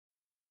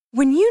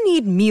When you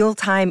need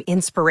mealtime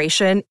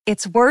inspiration,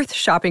 it's worth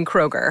shopping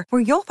Kroger,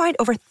 where you'll find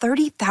over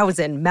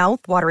 30,000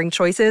 mouth-watering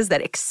choices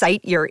that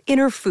excite your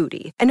inner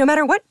foodie. And no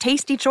matter what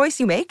tasty choice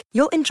you make,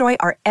 you'll enjoy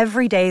our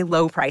everyday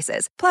low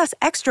prices, plus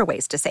extra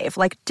ways to save,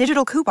 like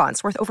digital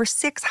coupons worth over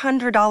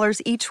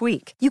 $600 each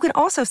week. You can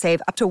also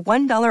save up to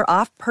 $1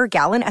 off per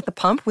gallon at the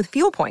pump with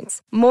fuel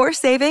points. More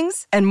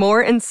savings and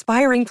more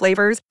inspiring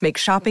flavors make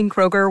shopping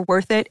Kroger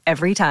worth it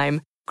every time.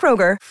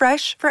 Kroger,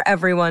 fresh for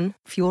everyone.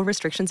 Fuel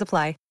restrictions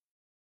apply.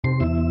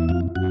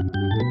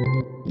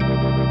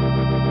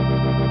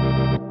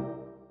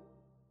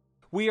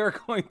 We are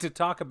going to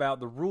talk about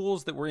the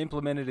rules that were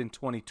implemented in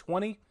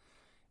 2020,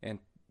 and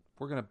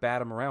we're going to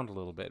bat them around a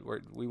little bit.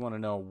 We want to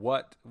know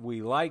what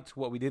we liked,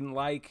 what we didn't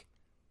like,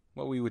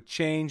 what we would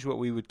change, what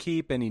we would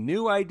keep, any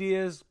new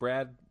ideas.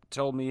 Brad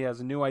told me he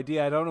has a new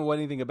idea. I don't know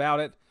anything about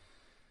it.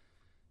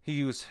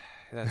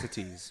 That's a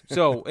tease.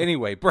 So,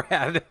 anyway,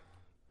 Brad.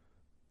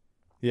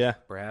 Yeah.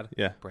 Brad?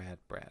 Yeah. Brad.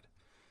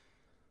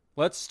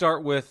 Let's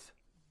start with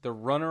the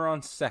runner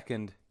on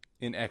second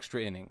in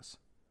extra innings.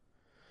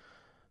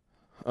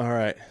 All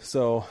right.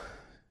 So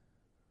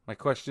my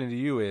question to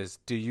you is,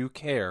 do you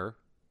care?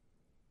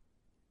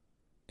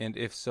 And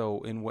if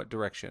so, in what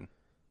direction?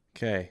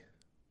 Okay.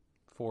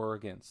 For or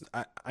against?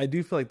 I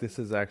do feel like this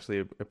is actually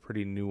a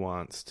pretty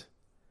nuanced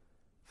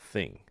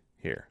thing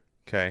here.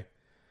 Okay.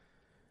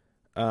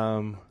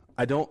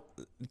 I don't,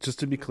 just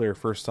to be clear,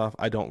 first off,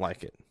 I don't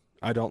like it.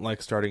 I don't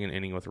like starting an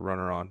inning with a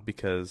runner on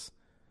because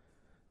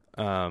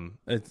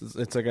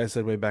it's like I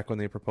said way back when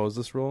they proposed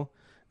this rule,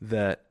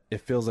 that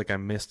it feels like I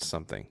missed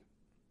something.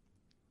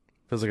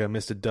 It feels like I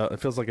missed a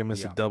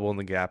double in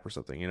the gap or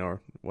something, or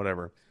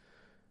whatever.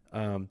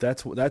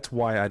 That's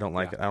why I don't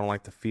like it. I don't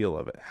like the feel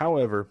of it.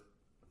 However,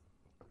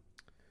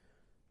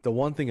 the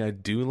one thing I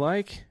do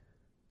like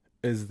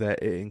is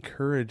that it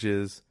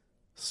encourages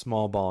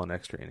small ball and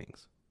extra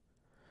innings.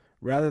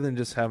 Rather than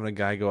just having a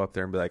guy go up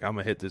there and be like, I'm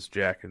going to hit this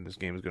jack and this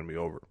game is going to be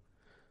over.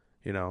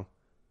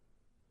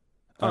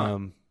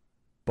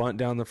 Bunt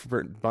down the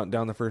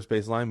first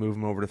base line, move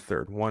him over to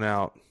third. 1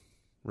 out,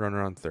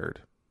 runner on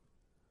third.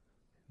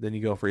 Then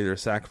you go for either a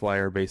sac fly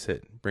or a base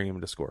hit, bring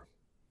him to score.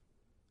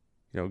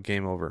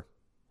 Game over.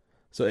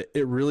 So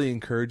it really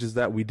encourages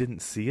that. We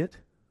didn't see it,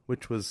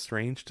 which was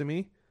strange to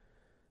me,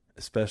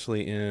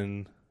 especially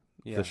in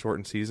the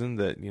shortened season,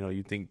 that,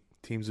 you'd think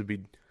teams would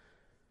be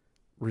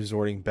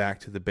resorting back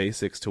to the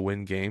basics to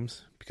win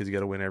games because you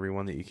got to win every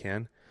one that you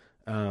can.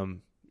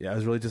 I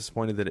was really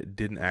disappointed that it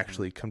didn't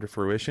actually come to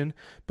fruition,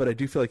 but I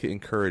do feel like it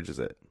encourages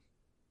it.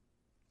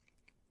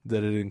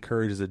 That it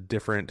encourages a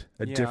different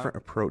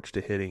approach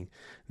to hitting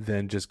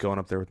than just going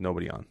up there with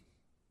nobody on.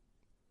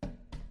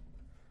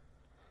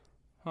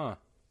 Huh.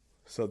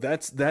 So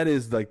that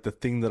is like the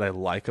thing that I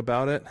like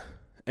about it.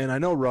 And I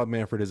know Rob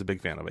Manfred is a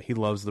big fan of it. He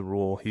loves the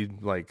rule. He's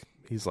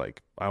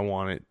like, I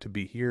want it to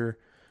be here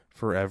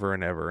forever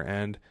and ever.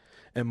 And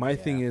my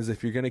thing is,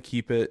 if you're going to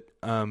keep it,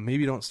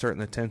 maybe don't start in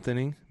the 10th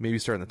inning. Maybe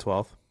start in the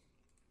 12th.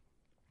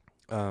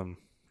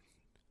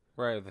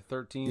 Right, the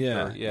 13th.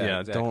 Yeah,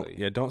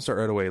 exactly. Don't start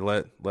right away.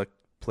 Let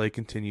play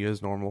continue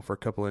as normal for a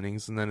couple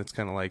innings, and then it's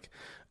kind of like,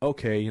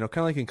 okay, kind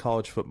of like in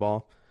college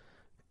football,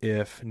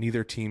 if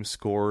neither team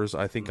scores,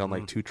 I think on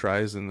like 2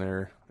 tries in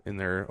their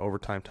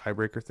overtime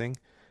tiebreaker thing,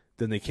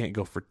 then they can't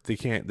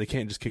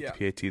just kick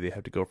the PAT. They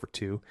have to go for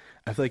 2.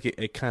 I feel like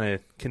it kind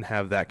of can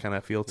have that kind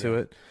of feel to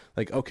it.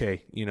 Like,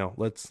 okay,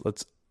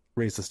 let's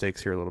raise the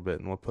stakes here a little bit,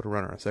 and we'll put a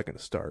runner on second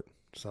to start.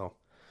 So,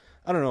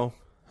 I don't know.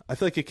 I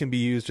feel like it can be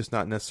used, just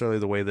not necessarily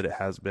the way that it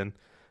has been.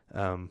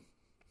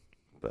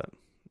 But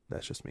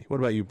that's just me. What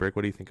about you, Brick?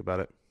 What do you think about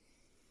it?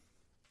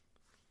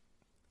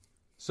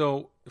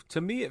 So, to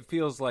me, it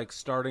feels like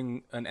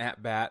starting an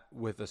at-bat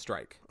with a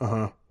strike.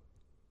 Uh-huh.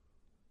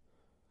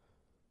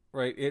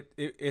 Right?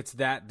 It's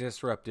that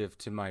disruptive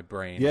to my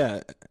brain.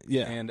 Yeah.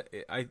 And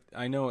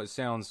I know it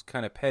sounds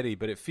kind of petty,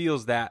 but it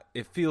feels that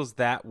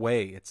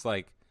way. It's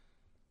like,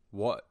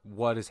 what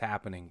is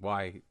happening?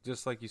 Why?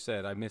 Just like you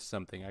said, I missed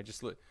something.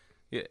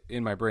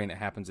 In my brain, it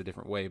happens a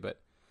different way, but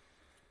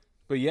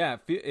yeah,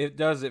 it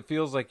does. It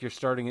feels like you're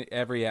starting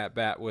every at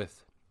bat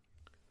with,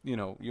 you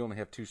only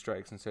have 2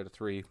 strikes instead of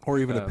 3, or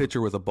even a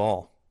pitcher with a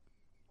ball.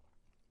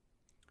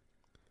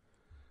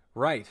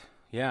 Right?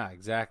 Yeah,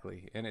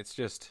 exactly. And it's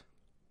just,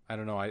 I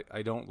don't know.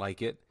 I don't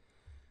like it,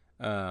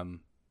 and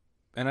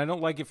I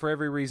don't like it for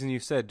every reason you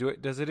said.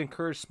 Does it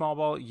encourage small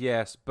ball?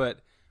 Yes,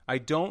 but I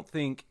don't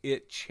think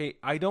it.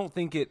 I don't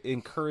think it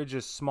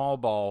encourages small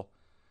ball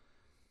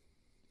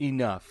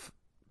enough.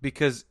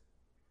 Because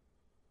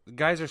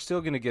guys are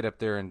still going to get up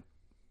there and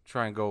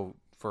try and go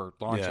for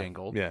launch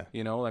angle. Yeah.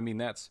 I mean,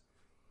 that's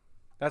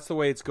the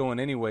way it's going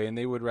anyway, and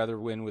they would rather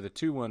win with a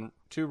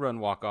 2-run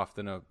walk-off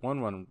than a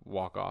 1-run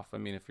walk-off. I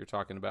mean, if you're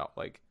talking about,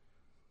 like,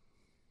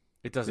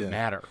 it doesn't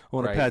matter.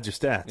 Well, right? it pads your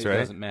stats, right? It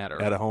doesn't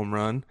matter. Add a home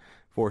run,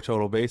 4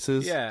 total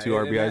bases, 2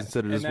 RBIs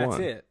instead of just 1. And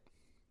that's it.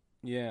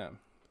 Yeah.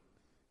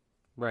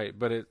 Right,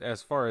 but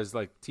as far as,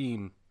 like,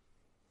 team,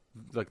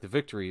 like, the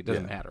victory, it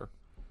doesn't matter.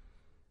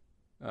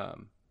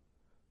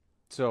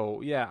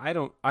 So yeah, I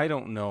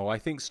don't know. I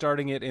think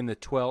starting it in the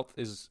 12th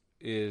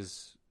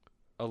is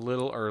a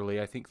little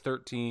early. I think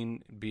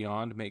 13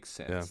 beyond makes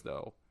sense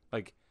though.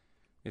 Like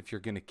if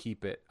you're going to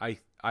keep it.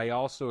 I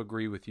also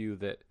agree with you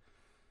that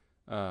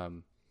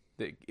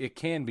that it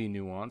can be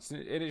nuanced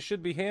and it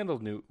should be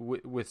handled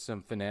with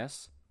some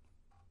finesse.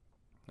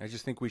 I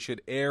just think we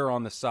should err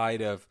on the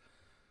side of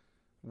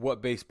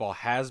what baseball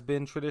has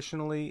been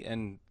traditionally,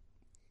 and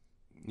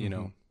you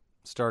know,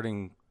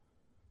 starting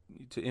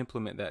to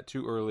implement that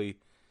too early,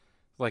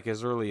 like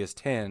as early as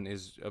 10,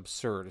 is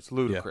absurd. It's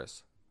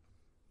ludicrous.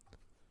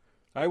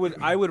 Yeah.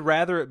 I would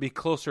rather it be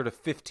closer to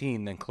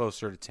 15 than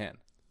closer to 10.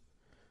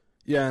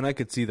 Yeah, and I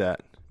could see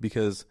that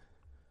because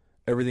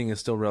everything is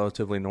still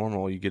relatively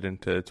normal. You get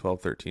into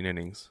 12, 13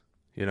 innings,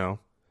 you know?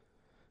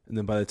 And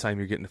then by the time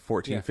you're getting to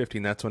 14,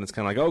 15, that's when it's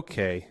kind of like,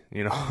 okay,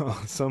 you know,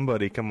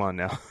 somebody, come on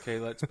now. Okay,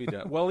 let's be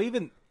done. Well,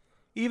 even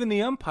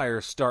the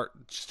umpires start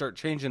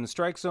changing the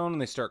strike zone,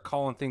 and they start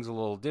calling things a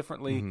little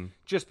differently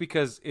just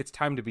because it's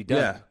time to be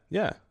done.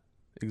 Yeah,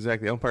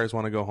 exactly. Umpires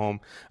want to go home.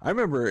 I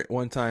remember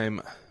one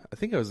time, I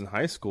think I was in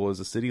high school, it was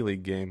a City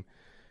League game,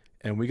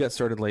 and we got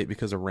started late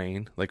because of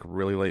rain, like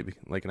really late,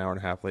 like an hour and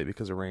a half late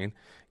because of rain.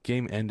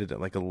 Game ended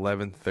at like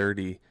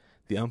 11:30.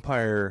 The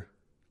umpire,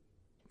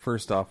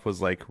 first off, was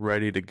like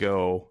ready to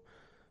go,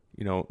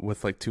 you know,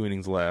 with like 2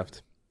 innings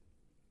left.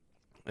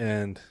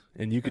 And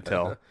you could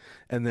tell.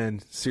 And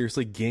then,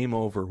 seriously, game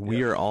over.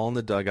 We are all in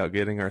the dugout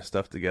getting our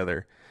stuff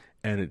together,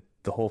 and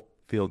the whole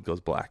field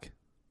goes black.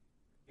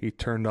 He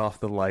turned off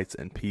the lights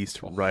and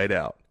pieced right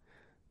out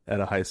at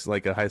a high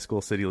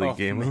school City League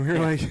game. And we were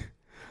like,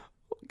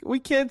 we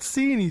can't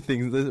see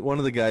anything. One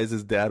of the guys,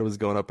 his dad was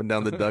going up and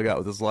down the dugout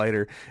with his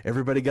lighter.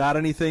 Everybody got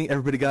anything?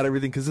 Everybody got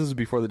everything? Because this was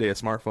before the day of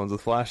smartphones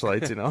with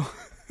flashlights, you know?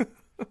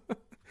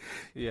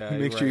 Yeah,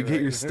 make sure you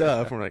get your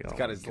stuff. We're like, he's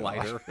got his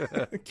lighter.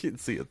 I can't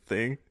see a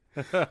thing.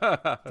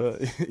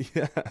 But,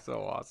 yeah,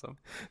 so awesome.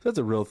 So that's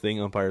a real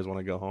thing. Umpires want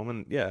to go home,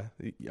 and yeah,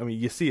 I mean,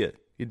 you see it.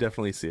 You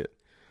definitely see it.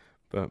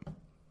 But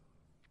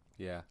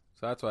yeah,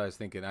 so that's what I was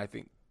thinking. I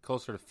think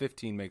closer to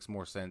 15 makes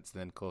more sense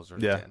than closer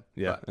to 10.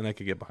 Yeah, but and I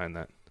could get behind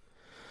that.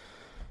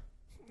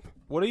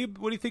 What do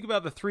you think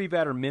about the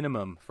 3-batter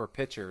minimum for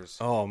pitchers?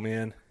 Oh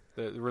man.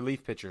 The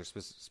relief pitchers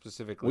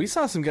specifically. We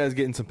saw some guys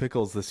getting some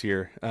pickles this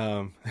year.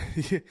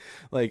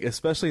 Like,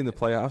 especially in the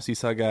playoffs, you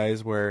saw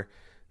guys where,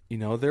 you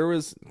know, there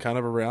was kind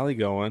of a rally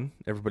going.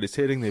 Everybody's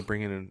hitting. They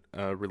bring in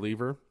a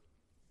reliever.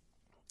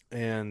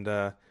 And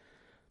the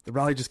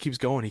rally just keeps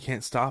going. He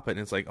can't stop it.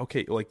 And it's like,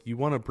 okay, like, you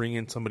want to bring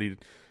in somebody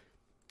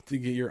to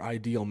get your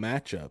ideal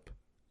matchup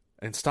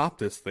and stop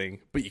this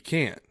thing, but you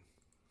can't.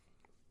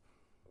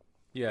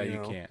 Yeah,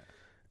 you can't.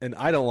 And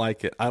I don't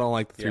like it. I don't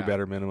like the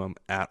 3-batter minimum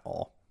at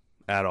all.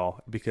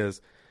 Because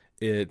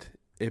it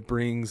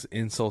brings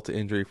insult to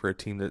injury for a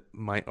team that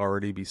might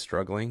already be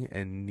struggling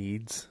and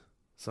needs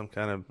some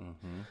kind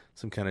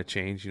of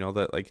change. You know,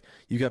 that, like,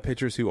 you got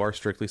pitchers who are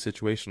strictly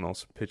situational,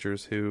 some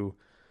pitchers who,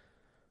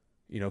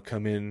 you know,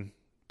 come in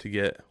to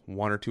get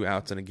 1 or 2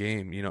 outs in a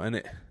game, you know,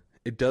 and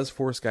it does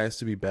force guys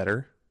to be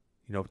better,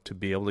 you know, to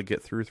be able to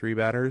get through 3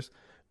 batters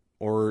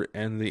or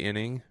end the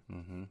inning.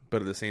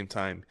 But at the same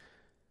time,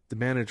 the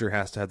manager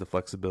has to have the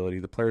flexibility.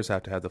 The players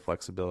have to have the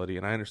flexibility.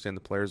 And I understand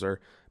the players are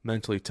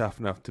mentally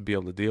tough enough to be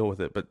able to deal with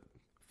it, but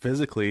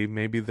physically,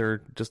 maybe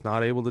they're just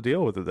not able to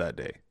deal with it that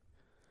day.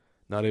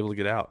 Not able to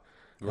get out.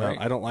 Right.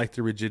 I don't like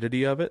the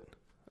rigidity of it.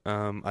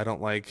 I don't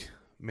like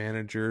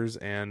managers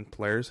and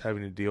players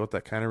having to deal with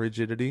that kind of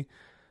rigidity.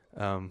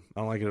 I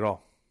don't like it at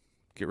all.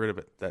 Get rid of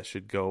it. That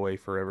should go away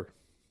forever.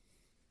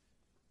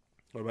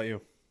 What about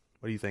you?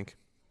 What do you think?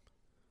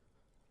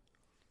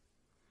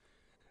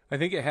 I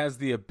think it has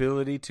the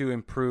ability to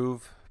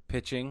improve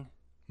pitching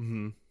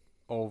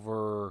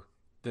over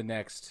the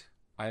next,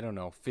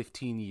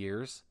 15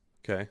 years.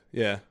 Okay,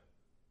 yeah.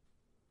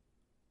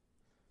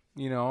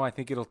 You know, I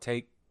think it'll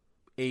take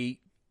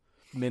 8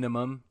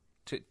 minimum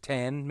to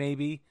 10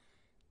 maybe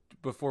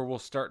before we'll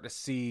start to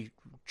see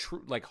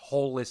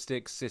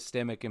holistic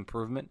systemic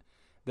improvement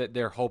that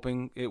they're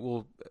hoping it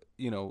will,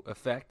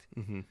 affect.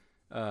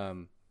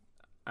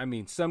 I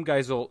mean, some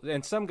guys will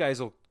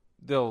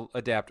they'll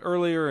adapt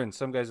earlier, and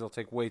some guys will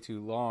take way too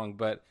long.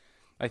 But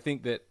I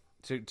think that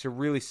to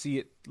really see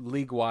it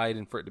league-wide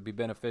and for it to be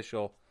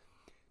beneficial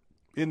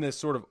in this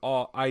sort of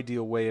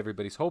ideal way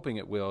everybody's hoping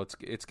it will,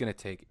 it's going to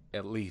take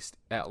at least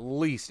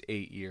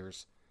 8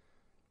 years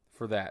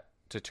for that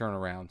to turn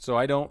around. So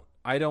I don't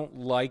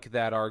like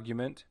that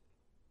argument.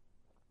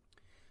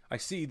 I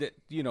see that,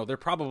 they're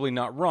probably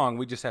not wrong.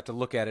 We just have to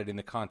look at it in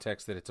the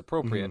context that it's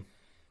appropriate.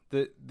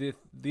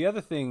 The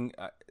other thing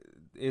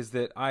is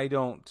that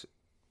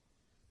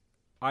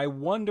I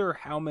wonder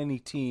how many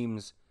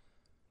teams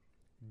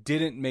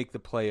didn't make the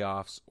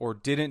playoffs or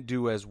didn't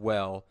do as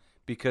well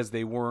because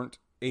they weren't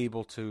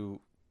able to.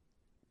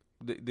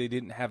 They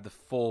didn't have the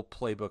full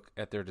playbook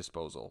at their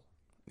disposal,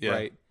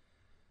 right?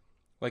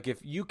 Like, if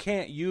you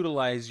can't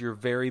utilize your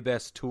very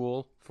best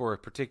tool for a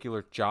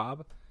particular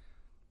job,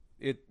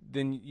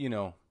 then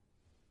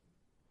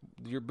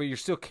you're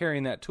still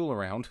carrying that tool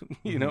around,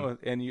 you know,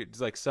 and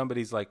it's like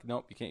somebody's like,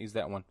 nope, you can't use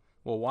that one.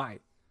 Well, why?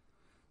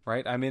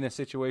 Right? I'm in a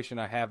situation.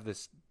 I have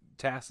this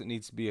task that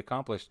needs to be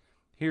accomplished.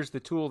 Here's the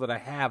tool that I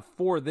have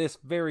for this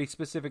very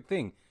specific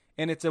thing,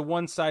 and it's a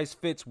one size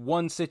fits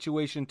one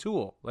situation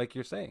tool, like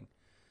you're saying.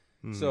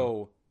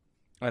 So,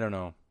 I don't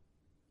know.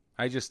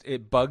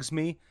 It bugs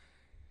me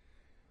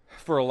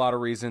for a lot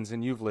of reasons,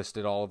 and you've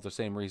listed all of the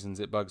same reasons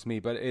it bugs me.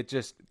 But it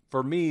just,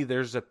 for me,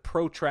 there's a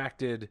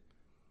protracted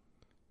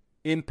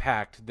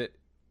impact that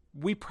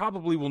we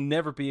probably will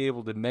never be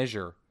able to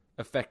measure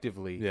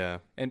effectively. Yeah.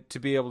 And to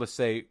be able to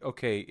say,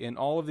 okay, in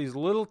all of these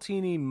little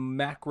teeny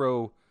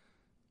macro,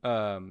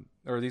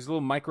 or these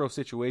little micro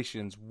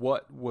situations,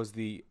 what was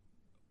the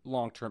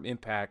long-term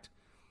impact?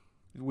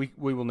 We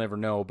will never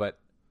know, but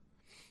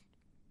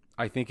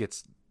I think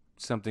it's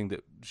something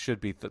that should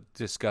be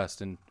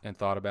discussed and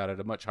thought about at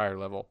a much higher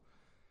level.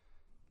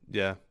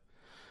 Yeah.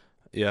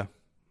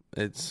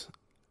 It's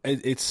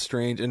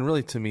strange, and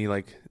really to me,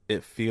 like,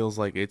 it feels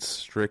like it's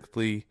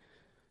strictly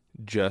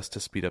just to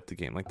speed up the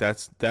game. Like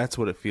that's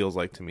what it feels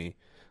like to me.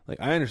 Like,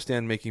 I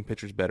understand making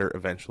pitchers better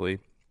eventually,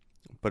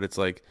 but it's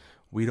like,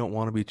 we don't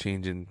want to be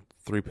changing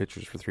 3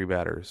 pitchers for 3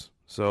 batters.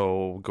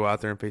 So go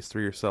out there and face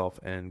 3 yourself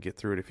and get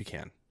through it if you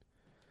can.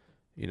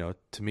 You know,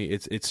 to me,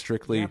 it's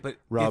strictly but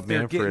Rob if they're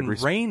Manfred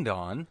getting rained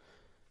on.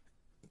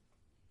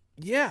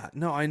 Yeah,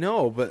 no, I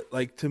know, but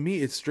like, to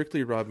me, it's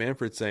strictly Rob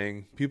Manfred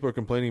saying, people are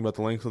complaining about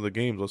the length of the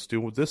games. Let's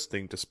do this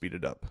thing to speed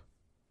it up.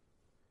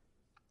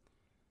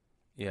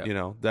 Yeah, you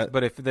know that.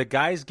 But if the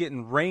guy's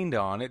getting rained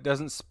on, it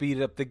doesn't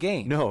speed up the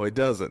game. No, it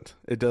doesn't.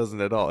 It doesn't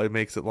at all. It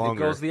makes it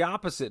longer. It goes the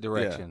opposite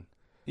direction.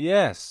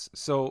 Yeah. Yes,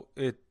 so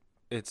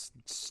it's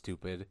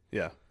stupid.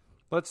 Yeah.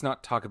 Let's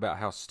not talk about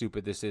how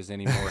stupid this is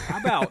anymore. How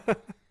about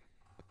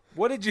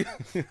what did you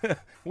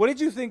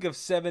think of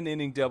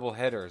 7-inning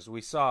doubleheaders? We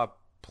saw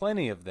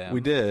plenty of them.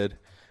 We did,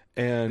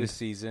 and this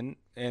season.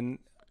 And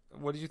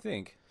what did you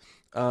think?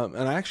 And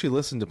I actually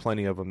listened to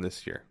plenty of them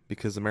this year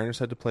because the Mariners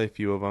had to play a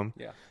few of them.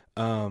 Yeah.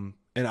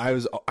 And I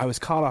was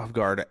caught off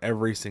guard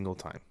every single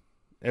time.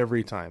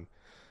 Every time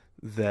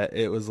that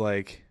it was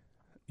like,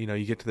 you know,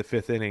 you get to the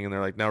 5th inning and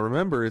they're like, now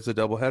remember, it's a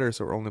doubleheader,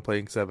 so we're only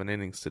playing 7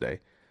 innings today.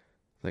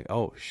 Like,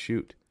 oh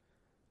shoot.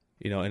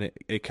 You know, and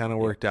it kind of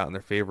worked out in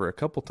their favor a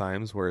couple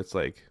times where it's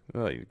like,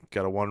 oh, you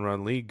got a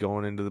 1-run lead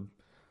going into the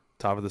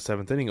top of the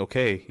 7th inning.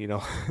 Okay, you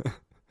know,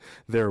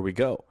 there we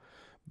go.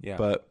 Yeah.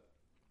 But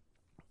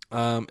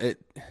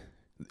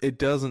it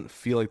doesn't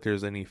feel like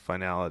there's any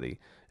finality.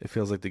 It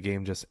feels like the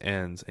game just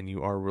ends and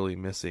you are really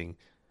missing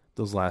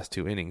those last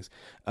 2 innings.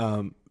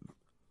 I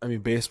mean,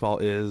 baseball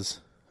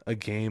is a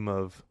game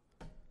of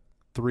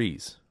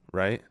 3s,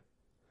 right?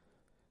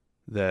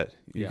 That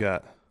you've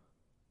got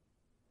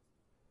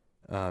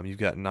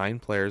 9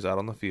 players out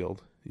on the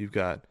field. You've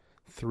got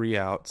 3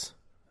 outs,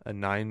 a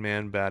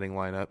 9-man batting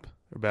lineup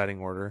or batting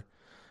order,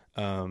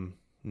 9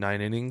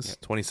 innings,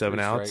 27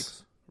 outs,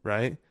 strikes.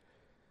 Right?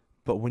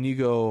 But when you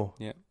go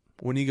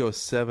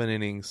 7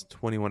 innings,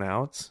 21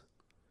 outs,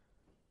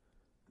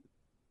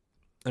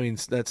 I mean,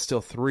 that's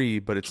still 3,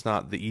 but it's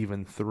not the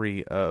even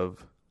 3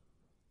 of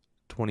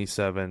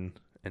 27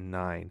 and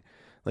 9.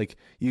 Like,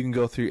 you can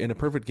go through, in a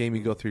perfect game,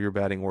 you go through your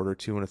batting order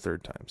 2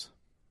 1/3 times.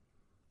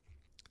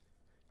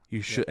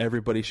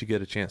 Everybody should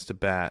get a chance to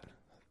bat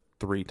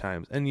 3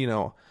 times. And, you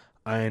know,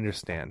 I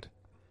understand.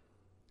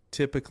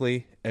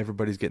 Typically,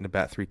 everybody's getting to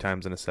bat 3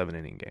 times in a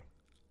 7-inning game.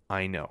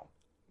 I know.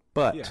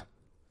 But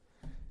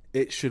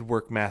it should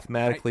work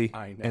mathematically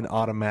I know. and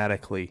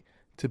automatically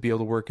to be able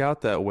to work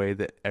out that way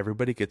that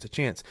everybody gets a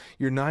chance.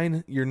 Your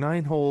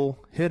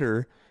 9-hole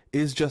hitter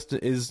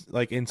is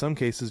like, in some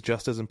cases,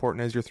 just as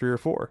important as your 3 or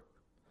 4.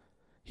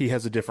 He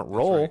has a different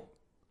role. Right.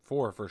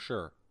 4 for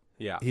sure.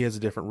 Yeah. He has a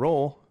different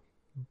role,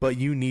 but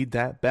you need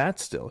that bat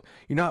still.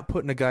 You're not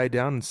putting a guy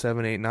down in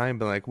 7, 8, 9,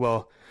 but like,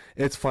 well,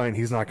 it's fine.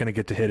 He's not going to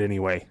get to hit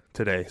anyway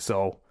today,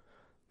 so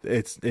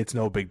it's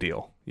no big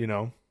deal, you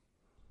know?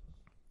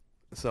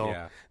 So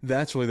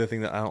that's really the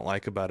thing that I don't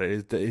like about it,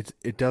 is that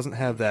it doesn't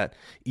have that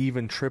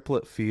even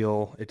triplet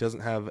feel. It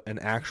doesn't have an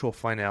actual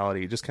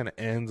finality. It just kind of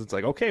ends. It's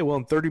like, okay, well,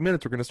 in 30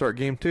 minutes, we're going to start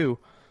game 2.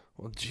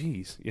 Well,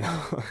 geez, you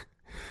know,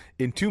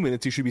 in 2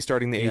 minutes, you should be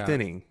starting the 8th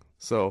inning.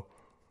 So,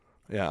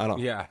 yeah, I don't.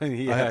 Yeah,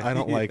 I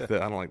don't like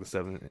the. I don't like the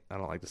 7. I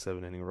don't like the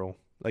 7-inning rule.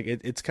 Like,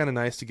 it's kind of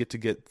nice to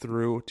get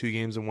through 2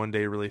 games in one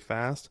day really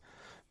fast,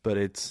 but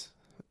it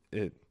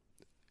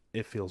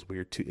feels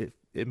weird too.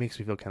 It makes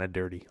me feel kind of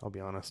dirty. I'll be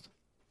honest.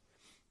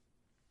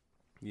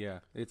 Yeah,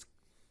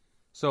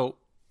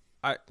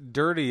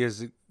 dirty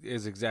is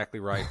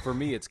exactly right. For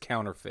me, it's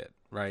counterfeit,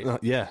 right?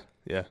 Yeah.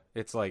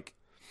 It's like,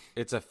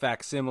 it's a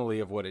facsimile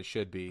of what it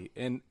should be.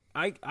 And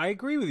I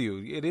agree with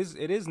you. It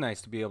is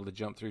nice to be able to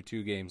jump through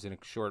 2 games in a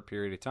short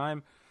period of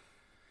time.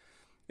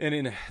 And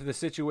in the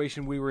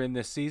situation we were in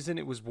this season,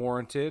 it was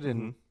warranted,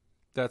 and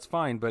that's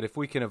fine. But if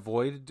we can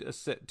avoid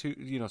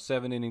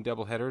 7-inning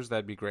doubleheaders,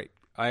 that'd be great.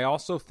 I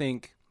also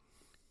think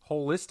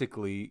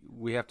holistically,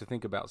 we have to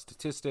think about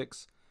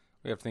statistics.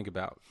 We have to think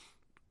about,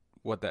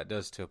 what that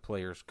does to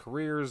players'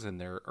 careers and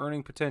their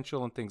earning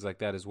potential and things like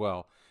that as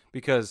well.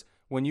 Because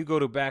when you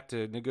go back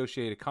to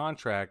negotiate a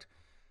contract,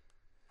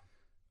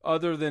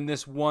 other than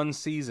this one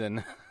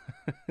season,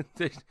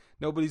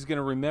 nobody's going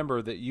to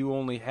remember that you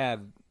only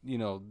had,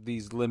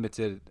 these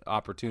limited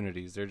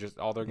opportunities. They're just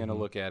all they're going to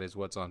look at is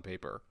what's on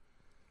paper.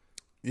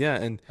 Yeah,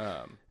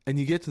 and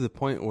you get to the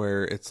point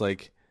where it's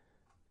like,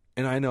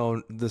 and I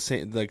know the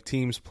same, like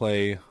teams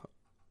play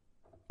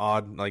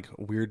odd, like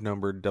weird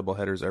numbered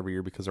doubleheaders every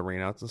year because of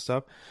rainouts and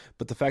stuff.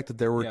 But the fact that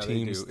there were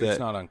teams that it's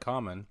not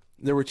uncommon.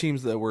 There were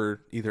teams that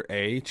were either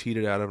A,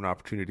 cheated out of an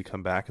opportunity to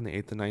come back in the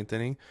 8th and 9th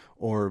inning,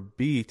 or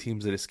B,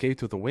 teams that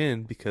escaped with a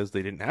win because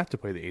they didn't have to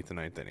play the 8th and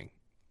 9th inning.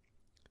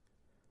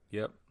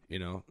 Yep.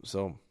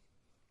 So,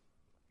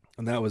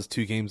 and that was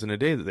 2 games in a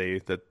day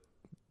that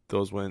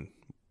those went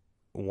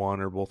one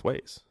or both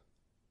ways.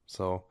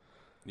 So,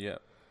 yeah,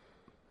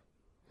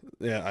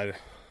 I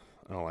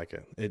don't like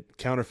it.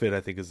 Counterfeit,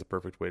 I think, is the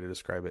perfect way to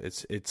describe it.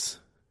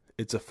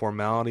 It's a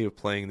formality of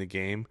playing the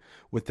game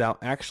without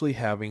actually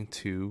having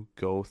to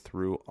go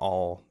through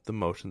all the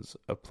motions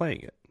of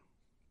playing it.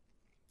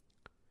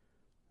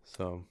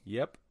 So,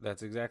 yep,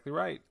 that's exactly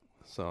right.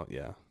 So,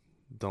 yeah,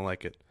 don't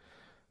like it.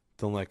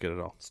 Don't like it at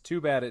all. It's too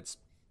bad it's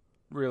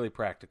really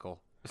practical.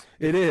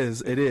 It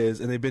is,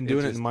 and they've been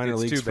doing it in minor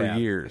leagues for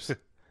years.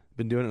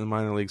 Been doing it in the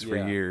minor leagues for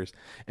years.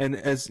 And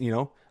as you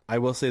know, I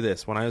will say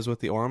this: when I was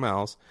with the Orem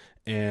Owls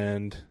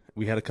and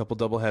we had a couple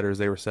doubleheaders,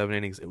 they were 7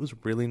 innings. It was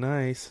really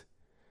nice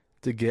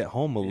to get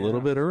home a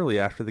little bit early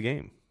after the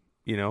game.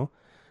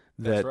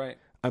 That's right.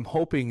 I'm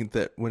hoping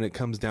that when it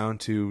comes down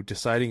to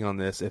deciding on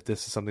this, if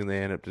this is something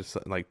they end up just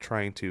like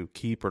trying to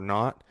keep or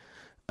not,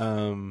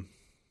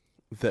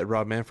 that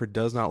Rob Manfred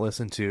does not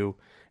listen to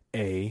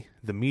A,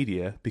 the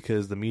media,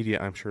 because the media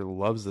I'm sure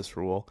loves this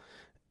rule,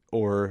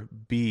 or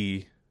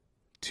B,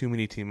 too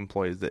many team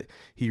employees, that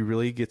he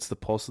really gets the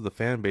pulse of the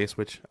fan base,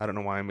 which I don't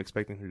know why I'm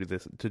expecting him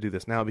to do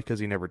this now, because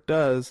he never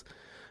does,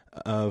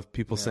 of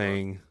people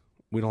saying,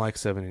 we don't like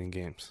 7-inning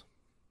games.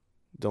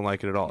 Don't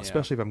like it at all.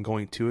 Especially if I'm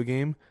going to a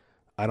game,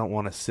 I don't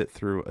want to sit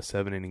through a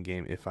 7-inning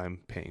game if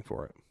I'm paying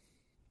for it.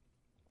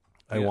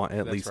 I want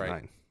at least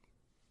 9.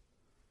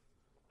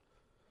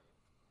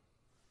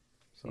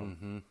 So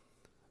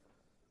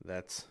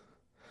that's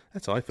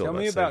how I feel. Tell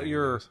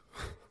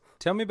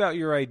me about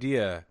your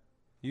idea.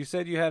 You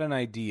said you had an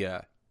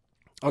idea.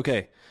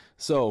 Okay,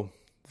 so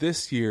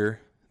this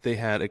year they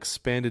had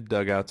expanded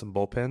dugouts and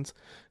bullpens,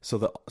 so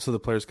the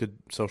players could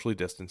socially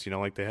distance.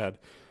 Like they had,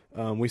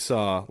 we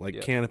saw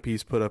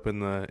canopies put up in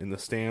the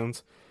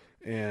stands,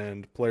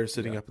 and players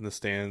sitting up in the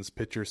stands,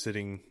 pitchers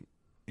sitting,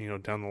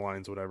 down the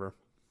lines, whatever.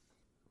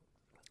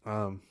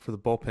 For the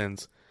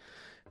bullpens,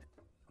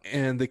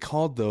 and they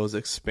called those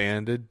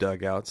expanded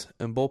dugouts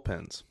and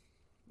bullpens.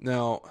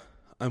 Now,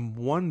 I'm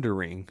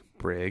wondering,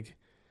 Brig,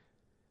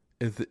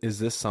 is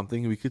this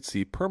something we could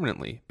see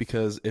permanently?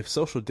 Because if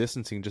social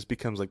distancing just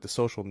becomes like the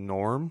social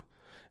norm,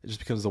 it just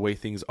becomes the way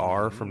things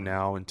are from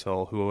now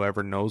until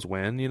whoever knows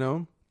when,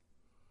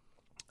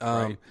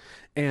 Right.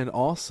 And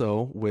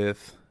also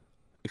with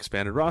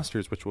expanded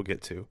rosters, which we'll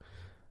get to.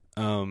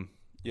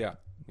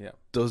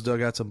 Those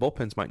dugouts and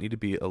bullpens might need to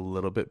be a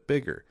little bit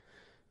bigger.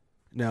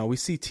 Now, we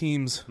see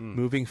teams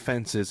moving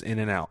fences in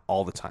and out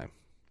all the time.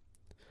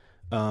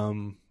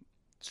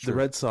 The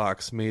Red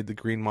Sox made the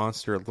Green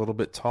Monster a little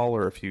bit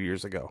taller a few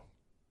years ago.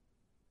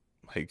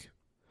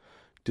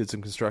 Did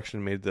some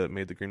construction, made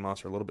the Green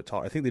Monster a little bit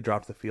taller. I think they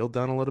dropped the field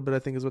down a little bit, I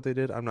think is what they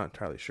did. I'm not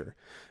entirely sure.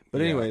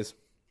 But anyways.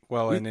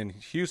 Well, and in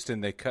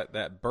Houston, they cut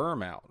that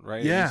berm out,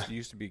 right? Yeah. It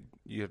used to be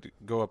you have to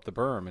go up the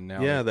berm, and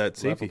now that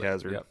safety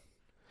hazard. Yep.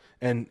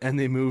 And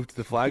they moved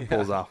the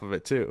flagpoles off of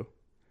it, too.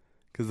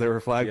 Because there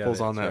were flagpoles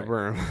on that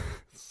berm.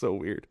 It's so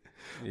weird.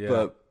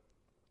 Yeah.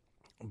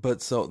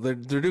 But so they're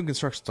doing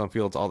constructions on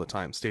fields all the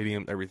time,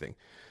 stadium, everything.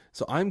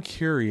 So I'm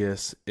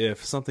curious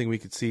if something we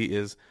could see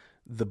is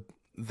the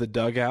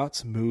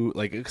dugouts move,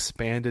 like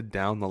expanded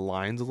down the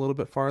lines a little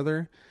bit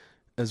farther,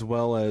 as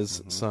well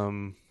as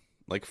some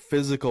like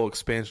physical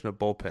expansion of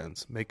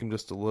bullpens, make them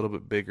just a little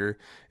bit bigger,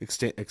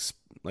 expand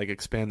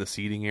the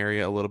seating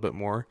area a little bit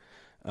more.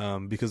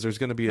 Because there's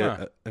going to be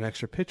an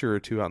extra pitcher or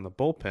two out in the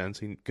bullpen,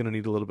 so you're going to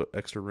need a little bit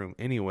extra room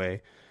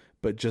anyway.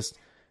 But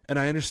and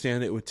I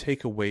understand it would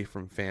take away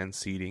from fan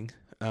seating.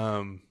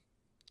 There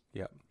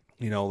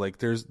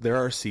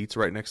are seats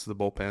right next to the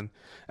bullpen.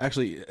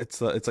 Actually,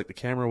 it's like the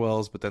camera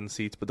wells, but then the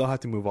seats. But they'll have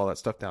to move all that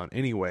stuff down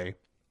anyway.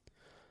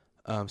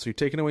 So you're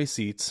taking away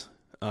seats.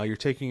 You're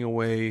taking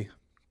away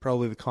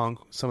probably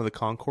some of the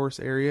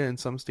concourse area in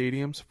some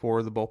stadiums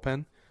for the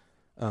bullpen.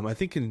 I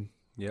think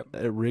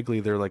at Wrigley,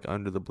 they're like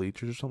under the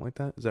bleachers or something like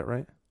that. Is that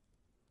right?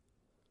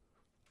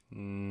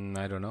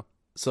 I don't know.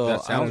 So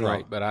that sounds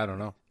right, but I don't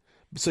know.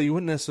 So you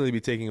wouldn't necessarily be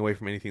taking away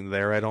from anything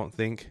there, I don't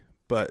think.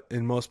 But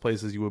in most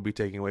places, you would be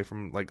taking away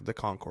from like the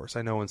concourse.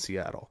 I know in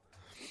Seattle.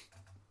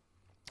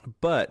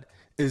 But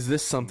is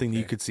this something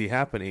you could see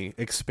happening?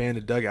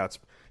 Expanded dugouts,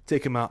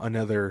 take them out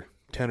another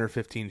 10 or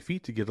 15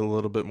 feet to get a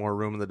little bit more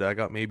room in the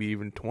dugout, maybe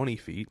even 20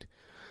 feet.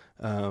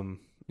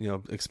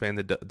 expand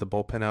the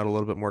bullpen out a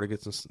little bit more to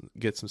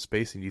get some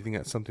spacing. Do you think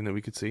that's something that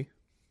we could see?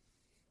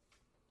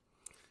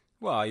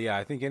 Well, yeah,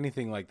 I think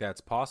anything like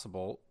that's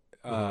possible.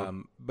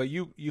 But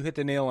you hit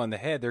the nail on the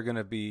head. They're going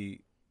to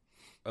be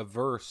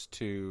averse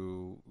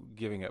to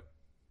giving up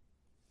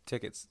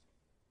ticket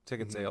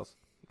sales.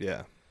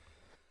 Yeah.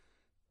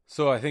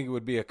 So I think it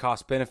would be a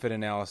cost-benefit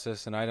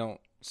analysis, and I don't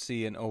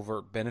see an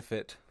overt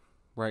benefit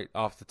right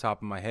off the top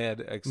of my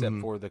head, except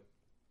for the,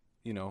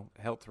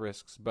 health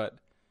risks. But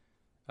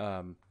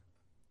that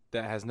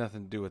has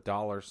nothing to do with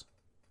dollars.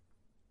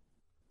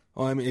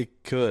 Well, I mean,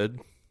 it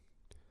could.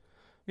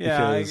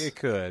 Yeah, it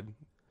could.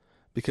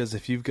 Because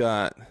if you've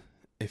got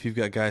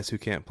guys who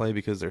can't play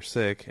because they're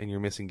sick, and you're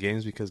missing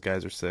games because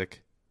guys are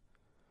sick,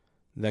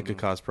 that could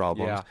cause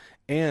problems. Yeah.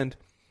 And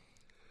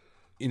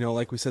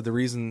like we said, the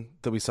reason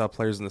that we saw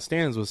players in the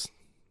stands was,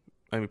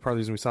 part of the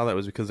reason we saw that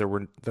was because there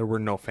were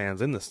no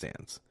fans in the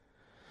stands.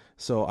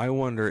 So I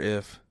wonder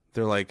if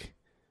they're like,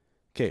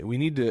 okay, we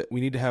need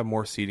to have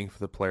more seating for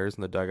the players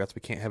in the dugouts.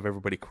 We can't have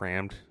everybody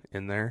crammed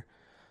in there,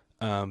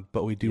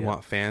 but we do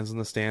want fans in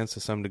the stands to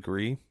some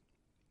degree.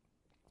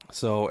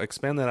 So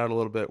expand that out a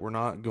little bit. We're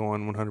not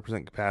going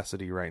 100%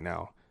 capacity right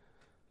now.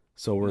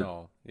 So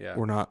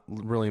we're not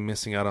really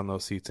missing out on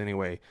those seats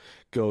anyway.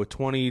 Go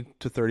 20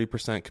 to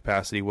 30%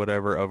 capacity,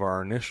 whatever, of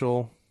our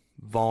initial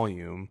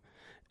volume,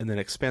 and then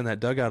expand that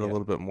dugout a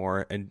little bit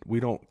more, and we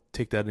don't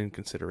take that into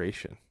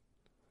consideration.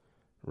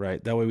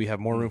 Right? That way we have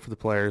more room for the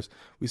players.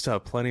 We still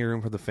have plenty of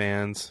room for the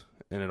fans,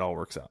 and it all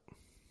works out.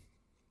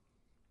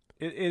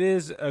 It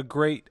is a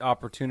great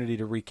opportunity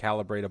to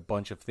recalibrate a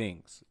bunch of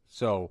things.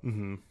 So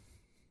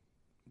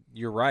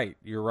you're right.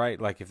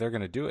 Like, if they're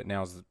going to do it,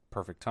 now's the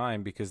perfect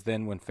time, because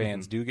then when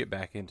fans do get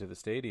back into the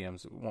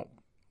stadiums,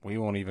 we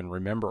won't even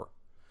remember.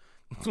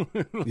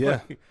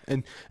 Yeah.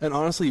 And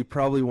honestly, you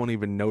probably won't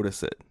even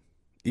notice it.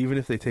 Even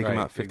if they take them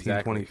out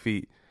 15, 20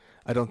 feet,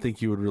 I don't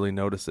think you would really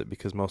notice it,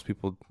 because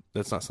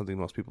that's not something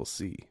most people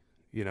see,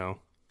 Yeah,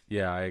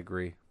 I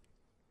agree.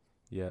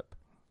 Yep.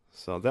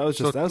 So that was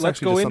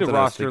let's go into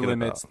roster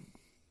limits.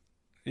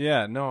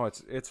 Yeah, no,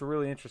 it's a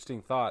really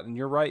interesting thought, and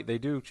you're right. They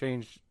do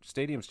change.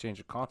 Stadiums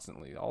change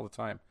constantly, all the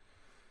time.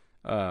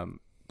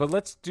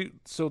 But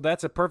so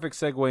that's a perfect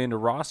segue into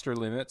roster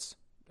limits.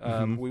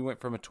 We went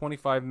from a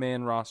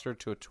 25-man roster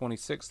to a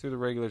 26 through the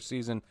regular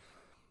season,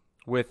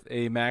 with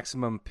a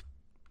maximum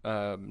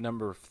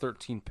number of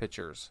 13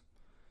 pitchers.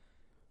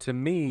 To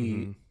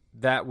me,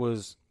 that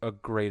was a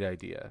great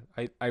idea.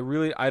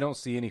 I don't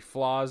see any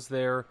flaws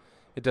there.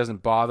 It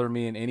doesn't bother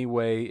me in any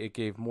way. It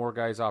gave more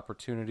guys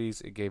opportunities.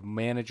 It gave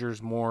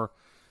managers more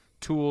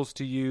tools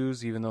to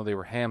use, even though they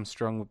were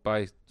hamstrung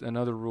by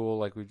another rule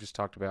like we've just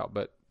talked about.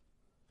 But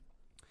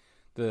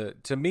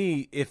to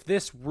me, if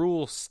this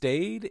rule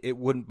stayed, it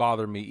wouldn't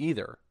bother me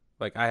either.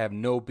 Like, I have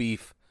no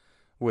beef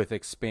with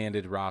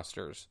expanded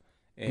rosters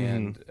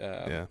and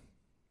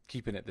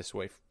keeping it this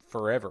way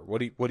forever. What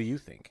do you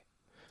think?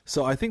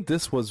 So I think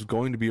this was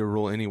going to be a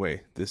rule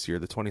anyway this year,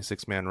 the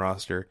 26-man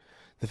roster.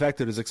 The fact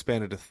that it was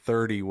expanded to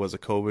 30 was a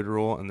COVID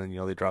rule, and then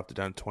they dropped it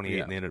down to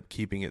 28, and they ended up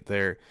keeping it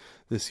there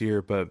this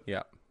year. But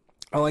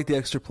I like the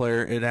extra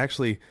player. It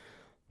actually,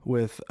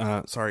 with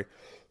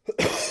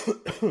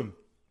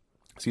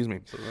excuse me,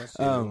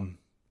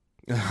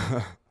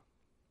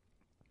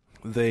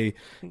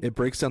 it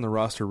breaks down the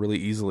roster really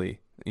easily.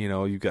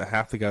 You've got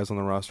half the guys on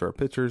the roster are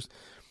pitchers.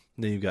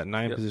 Then you've got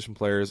 9 position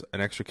players, an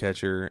extra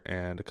catcher,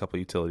 and a couple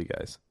utility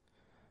guys.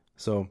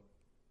 So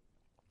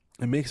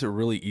it makes it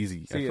really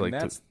easy. See, I feel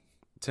like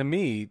to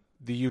me,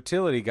 the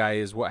utility guy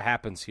is what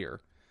happens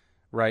here,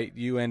 right?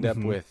 You end up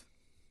with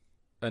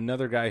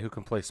another guy who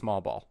can play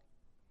small ball.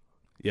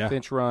 Yeah.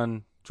 Pinch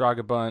run, jog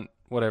a bunt,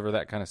 whatever,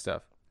 that kind of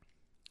stuff.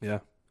 Yeah.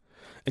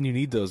 And you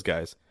need those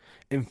guys.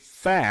 In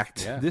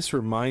fact, this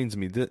reminds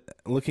me,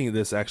 looking at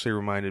this actually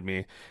reminded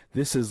me,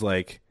 this is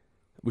like,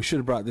 we should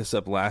have brought this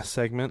up last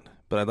segment,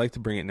 but I'd like to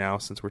bring it now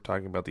since we're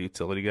talking about the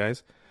utility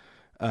guys.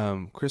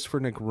 Christopher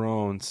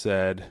Negron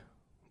said,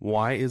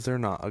 why is there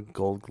not a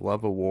Gold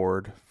Glove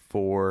award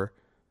for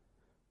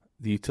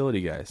the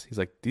utility guys? He's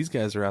like, these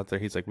guys are out there.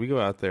 He's like, we go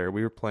out there.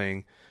 We were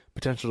playing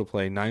potential to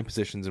play 9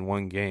 positions in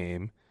one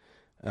game.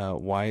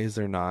 Why is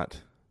there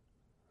not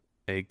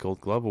a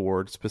Gold Glove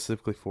award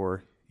specifically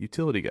for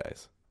utility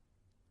guys?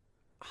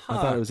 I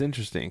thought it was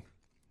interesting.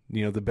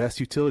 The best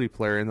utility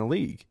player in the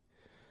league.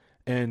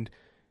 And,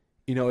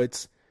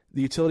 it's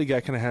the utility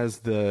guy kind of has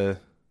the,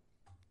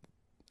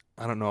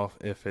 I don't know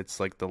if it's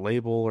like the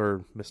label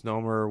or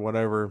misnomer or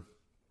whatever,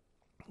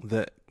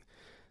 the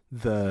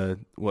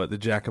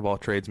jack of all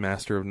trades,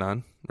 master of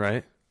none,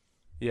 right?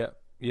 Yeah.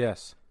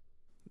 Yes.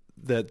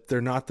 That they're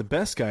not the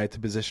best guy at the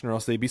position, or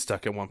else they'd be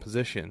stuck at one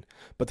position.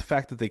 But the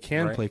fact that they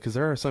can play, because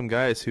there are some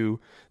guys who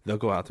they'll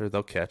go out there,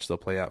 they'll catch, they'll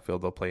play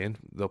outfield,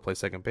 they'll play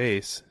second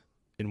base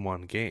in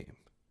one game.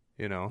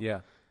 Yeah.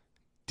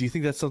 Do you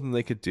think that's something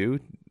they could do?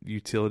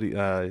 Utility,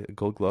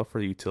 Gold Glove for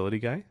the utility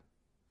guy?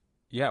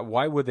 Yeah.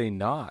 Why would they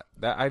not?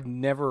 I've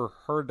never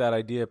heard that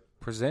idea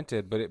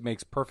presented, but it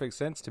makes perfect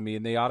sense to me,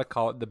 and they ought to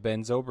call it the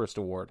Ben Zobrist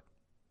Award.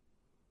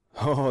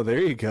 Oh, there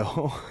you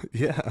go.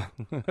 Yeah.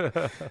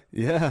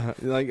 Yeah.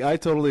 Like, I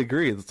totally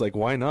agree. It's like,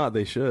 why not?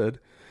 They should.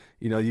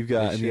 You've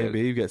got, They in the should.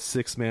 NBA, you've got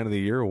Six Man of the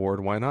Year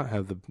award. Why not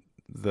have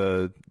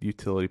the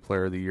Utility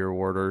Player of the Year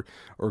award,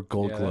 or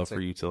Gold Yeah, Glove for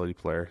Utility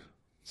Player?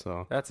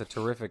 So, that's a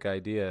terrific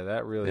idea.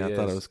 That really yeah, I is.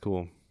 thought it was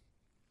cool.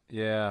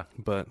 Yeah.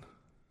 But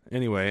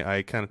anyway,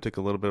 I kind of took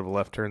a little bit of a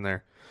left turn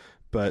there.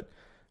 But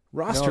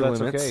roster that's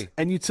limits okay.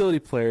 and utility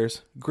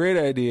players, great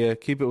idea.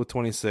 Keep it with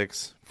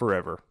 26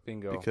 forever.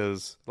 Bingo.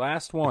 Because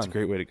Last one. it's a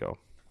great way to go.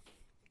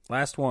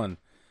 Last one.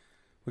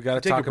 We got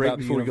to Take talk a break about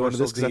before the we go into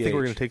this, universal because I think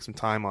we're DH. going to take some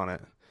time on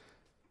it.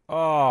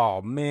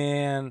 Oh,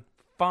 man.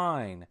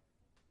 Fine.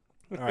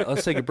 All right,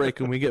 let's take a break.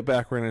 When we get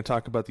back, we're going to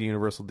talk about the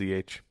universal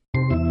DH.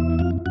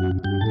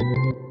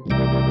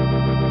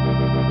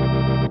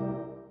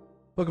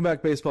 Welcome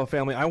back, baseball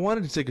family. I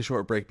wanted to take a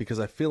short break because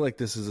I feel like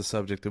this is a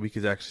subject that we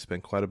could actually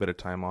spend quite a bit of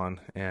time on,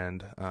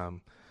 and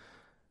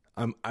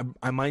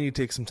I might need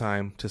to take some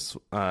time to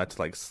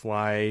like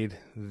slide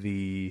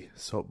the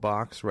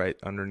soapbox right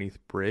underneath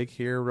Brig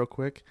here real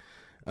quick.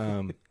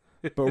 But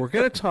we're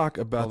going to talk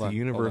about the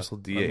universal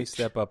DH. Let me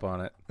step up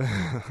on it.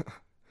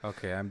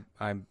 Okay,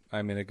 I'm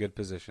in a good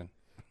position.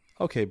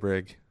 Okay,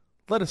 Brig,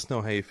 let us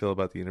know how you feel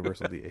about the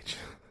universal DH.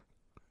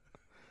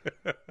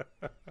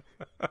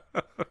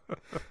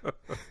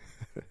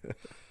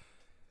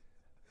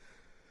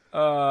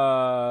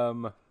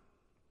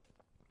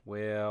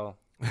 Well,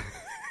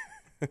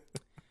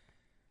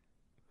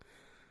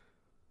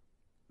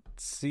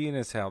 seeing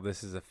as how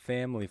this is a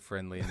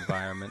family-friendly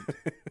environment,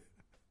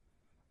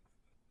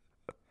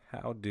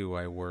 how do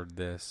I word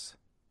this?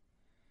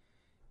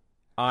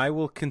 I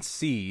will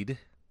concede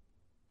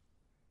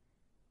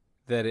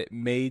that it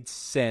made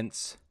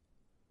sense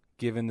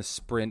given the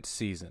sprint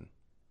season.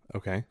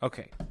 Okay.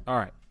 Okay. All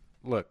right.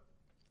 Look.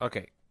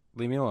 Okay.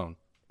 Leave me alone.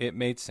 It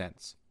made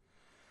sense.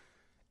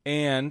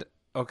 And,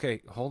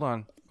 okay, hold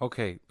on.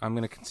 Okay, I'm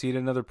going to concede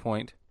another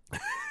point.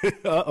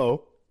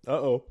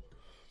 Uh-oh.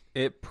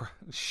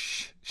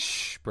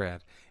 Shh,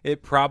 Brad.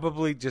 It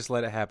probably, just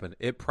let it happen.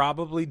 It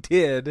probably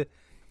did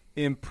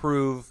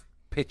improve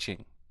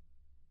pitching.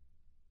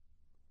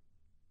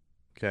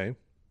 Okay.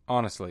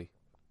 Honestly.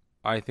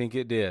 I think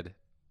it did.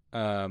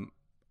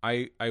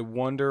 I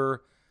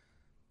wonder,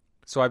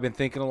 so I've been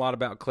thinking a lot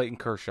about Clayton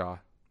Kershaw.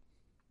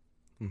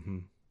 Mm-hmm.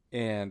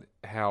 And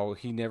how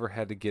he never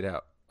had to get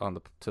out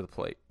to the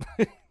plate.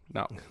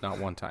 not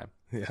one time.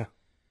 Yeah.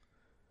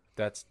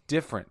 That's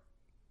different.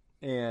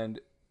 And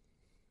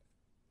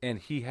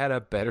he had a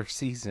better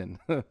season.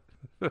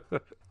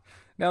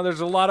 Now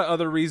there's a lot of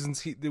other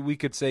reasons that we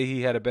could say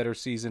he had a better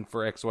season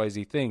for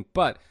XYZ thing,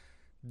 but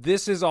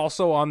this is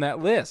also on that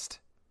list.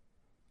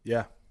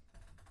 Yeah.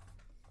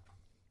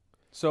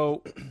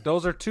 So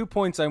those are 2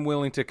 points I'm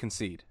willing to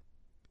concede.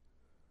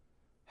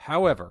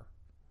 However,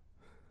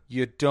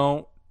 you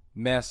don't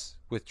mess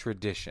with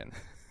tradition.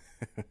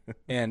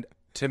 And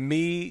to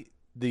me,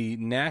 the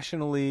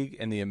National League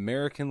and the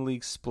American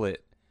League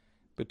split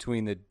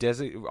between the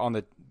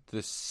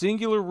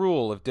singular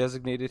rule of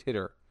designated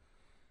hitter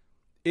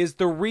is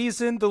the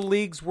reason the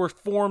leagues were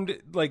formed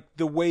like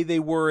the way they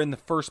were in the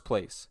first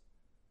place.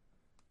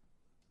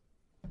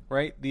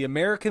 Right? The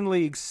American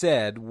League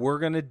said, we're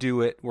going to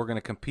do it. We're going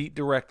to compete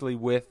directly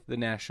with the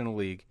National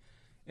League,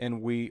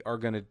 and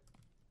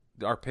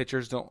our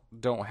pitchers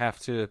don't have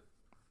to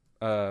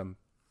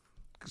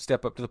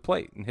step up to the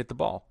plate and hit the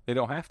ball. They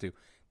don't have to.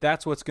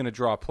 That's what's going to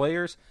draw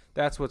players.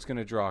 That's what's going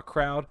to draw a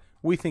crowd.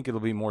 We think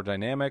it'll be more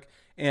dynamic.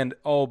 And,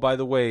 oh, by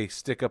the way,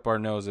 stick up our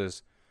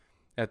noses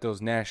at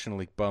those National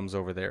League bums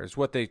over there.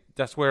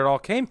 That's where it all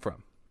came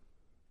from.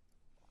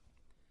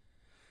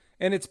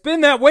 And it's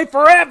been that way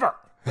forever.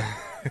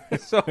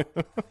 So,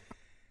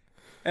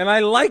 and I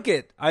like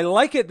it. I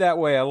like it that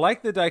way. I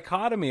like the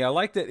dichotomy. I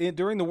like that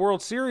during the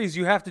World Series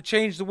you have to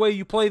change the way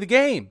you play the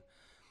game.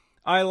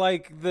 I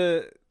like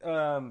the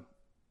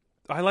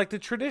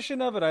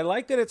tradition of it. I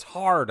like that it's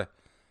hard.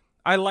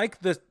 I like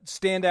the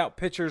standout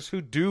pitchers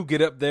who do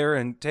get up there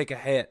and take a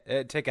hack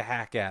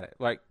at it,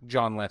 like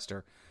John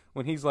Lester,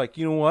 when he's like,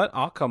 you know what,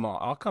 I'll come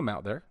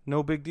out there,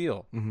 no big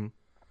deal. Mm-hmm.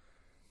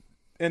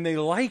 And they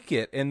like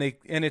it, and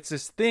it's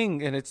this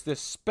thing, and it's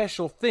this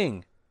special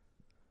thing,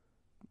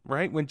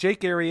 right? When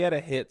Jake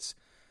Arrieta hits,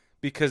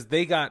 because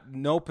they got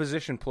no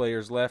position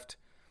players left,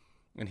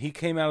 and he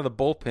came out of the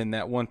bullpen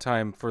that one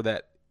time for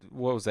that.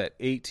 What was that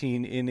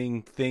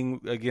 18-inning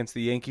thing against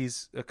the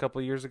Yankees a couple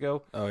of years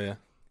ago? Oh, yeah.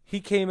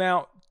 He came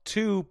out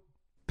to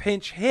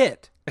pinch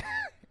hit,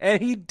 and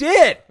he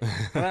did.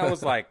 And I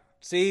was like,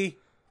 see?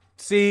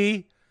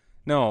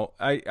 No,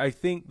 I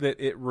think that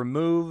it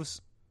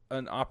removes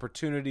an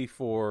opportunity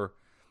for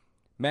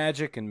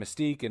magic and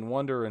mystique and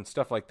wonder and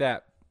stuff like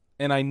that.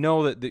 And I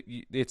know that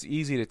it's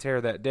easy to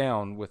tear that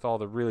down with all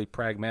the really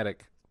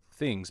pragmatic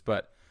things,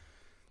 but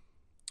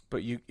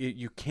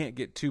you can't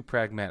get too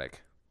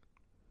pragmatic.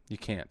 You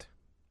can't.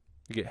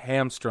 You get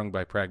hamstrung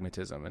by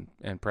pragmatism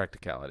and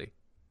practicality.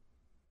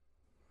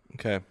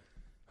 Okay.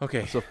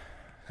 So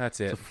that's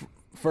it.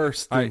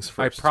 first things I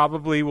first.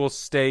 probably will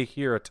stay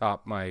here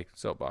atop my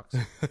soapbox.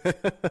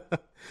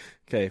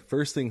 Okay,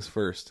 first things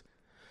first.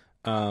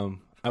 I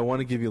want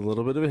to give you a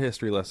little bit of a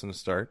history lesson to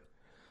start.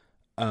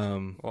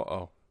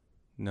 Uh-oh.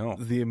 No.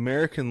 The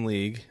American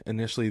League,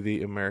 initially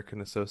the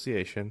American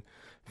Association,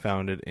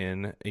 founded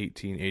in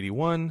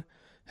 1881,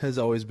 has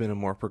always been a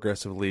more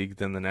progressive league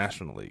than the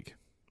National League.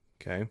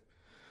 Okay?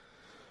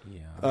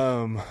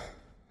 Yeah.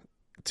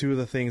 Two of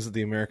the things that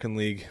the American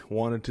League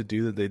wanted to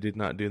do that they did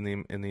not do in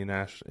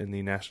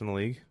the National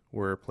League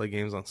were play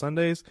games on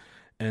Sundays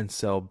and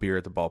sell beer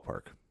at the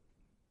ballpark.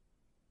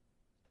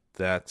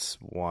 That's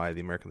why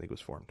the American League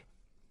was formed.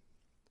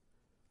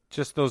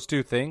 Just those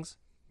two things?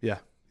 Yeah.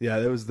 Yeah,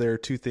 that was their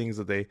two things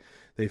that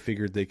they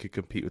figured they could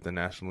compete with the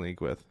National League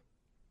with.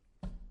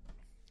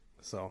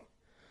 So,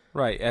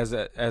 Right,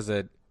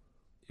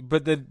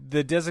 but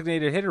the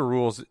designated hitter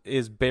rules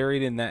is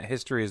buried in that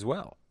history as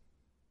well.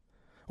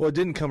 well, it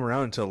didn't come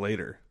around until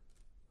later.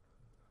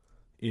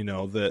 You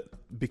know, that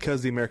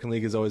because the American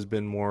League has always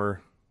been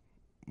more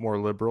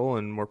liberal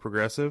and more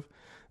progressive,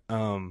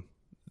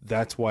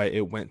 that's why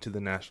it went to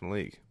the National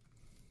League.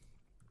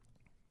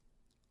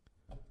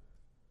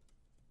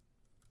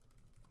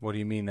 What do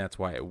you mean that's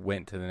why it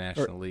went to the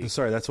National League?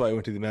 Sorry, that's why it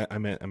went to I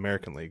meant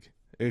American League.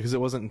 Because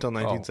it wasn't until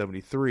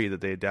 1973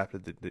 that they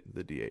adapted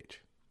the DH.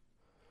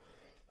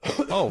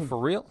 Oh, for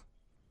real?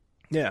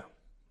 Yeah.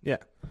 Yeah.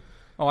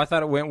 Oh, I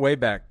thought it went way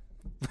back.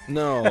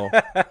 No.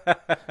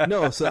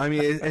 No, so I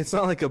mean, it's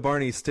not like a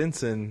Barney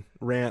Stinson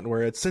rant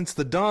where it's since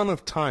the dawn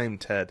of time,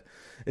 Ted.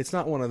 It's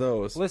not one of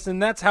those. Listen,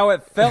 that's how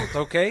it felt,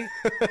 okay?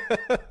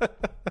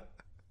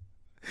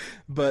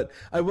 But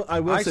I will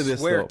say this,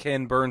 I swear though.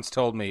 Ken Burns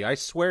told me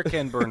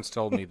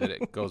that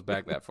it goes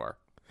back that far.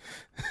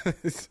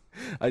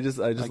 I just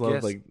I love,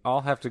 guess like,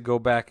 I'll have to go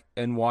back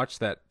and watch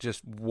that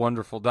just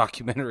wonderful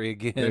documentary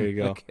again. There you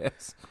go. I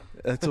guess.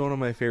 that's one of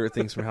my favorite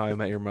things from How I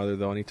Met Your Mother,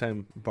 though.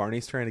 Anytime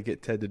Barney's trying to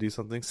get Ted to do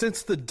something,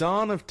 since the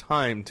dawn of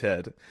time,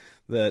 Ted,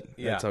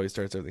 that's how he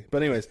starts everything.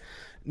 But anyways,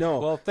 no.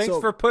 Well, thanks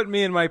for putting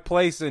me in my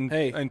place in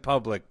Hey.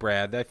 public,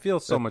 Brad. I feel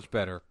so much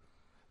better.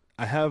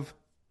 I have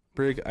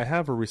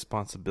a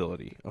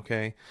responsibility,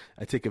 okay?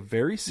 I take it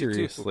very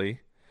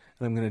seriously,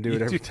 and I'm going to do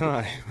it every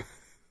time.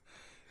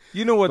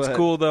 You know what's But-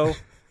 cool, though?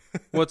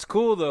 What's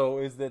cool, though,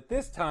 is that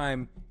this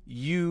time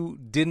you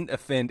didn't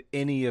offend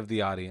any of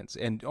the audience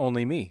and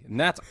only me. And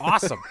that's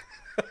awesome.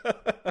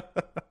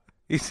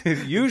 He said,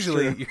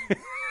 usually,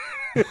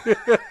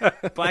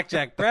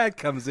 Blackjack Brad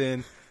comes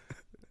in.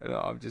 No,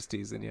 I'm just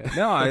teasing you.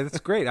 No, that's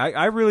great.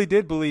 I really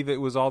did believe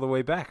it was all the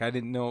way back. I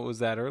didn't know it was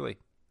that early.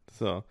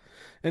 So,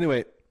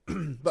 anyway,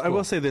 but I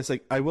will say this,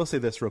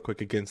 real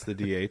quick against the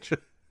DH,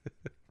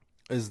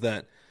 is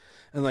that,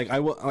 and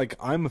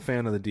I'm a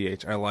fan of the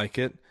DH. I like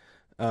it,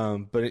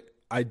 but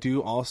I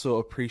do also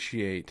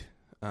appreciate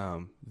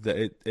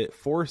that it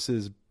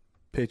forces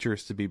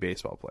pitchers to be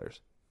baseball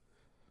players,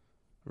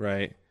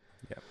 right?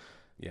 Yep.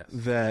 Yes.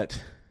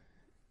 That,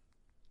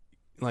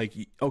 like,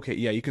 okay,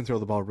 yeah, you can throw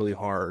the ball really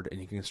hard and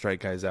you can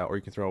strike guys out, or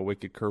you can throw a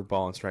wicked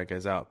curveball and strike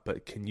guys out,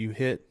 but can you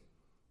hit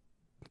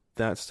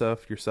that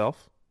stuff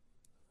yourself?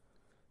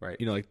 Right.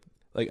 You know,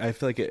 like I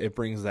feel like it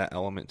brings that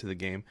element to the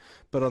game.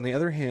 But on the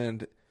other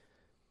hand,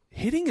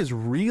 hitting is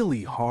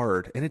really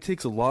hard, and it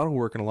takes a lot of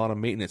work and a lot of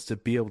maintenance to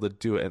be able to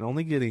do it. And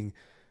only getting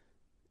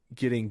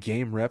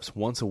game reps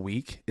once a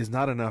week is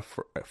not enough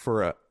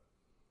for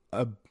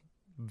the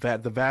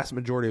vast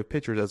majority of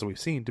pitchers, as we've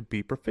seen, to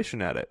be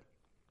proficient at it.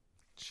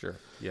 Sure.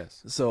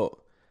 Yes. So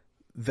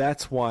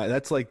that's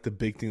like the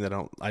big thing that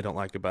I don't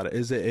like about it,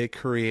 is that it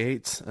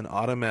creates an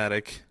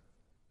automatic,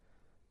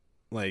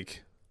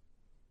 like,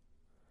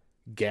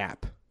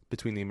 gap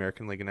between the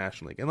American League and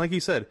National League. And like you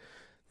said,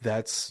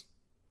 that's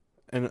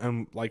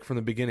and like from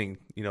the beginning,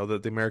 you know,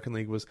 the American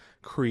League was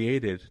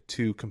created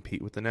to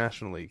compete with the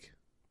National League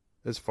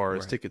as far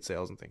as ticket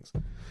sales and things.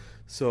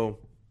 So,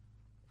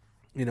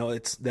 you know,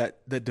 it's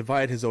that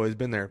divide has always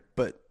been there,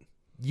 but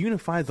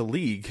unify the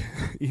league,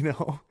 you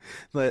know,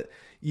 that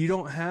you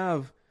don't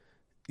have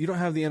the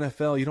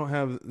NFL, you don't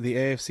have the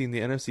AFC and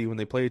the NFC when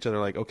they play each other.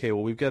 Like, okay,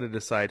 well, we've got to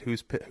decide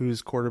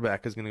whose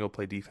quarterback is going to go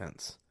play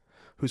defense,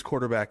 whose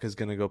quarterback is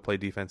going to go play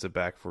defensive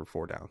back for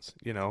 4 downs.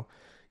 You know,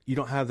 you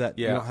don't have that.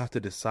 Yeah. You don't have to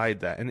decide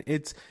that, and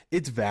it's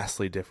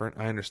vastly different.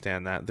 I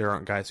understand that there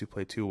aren't guys who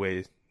play two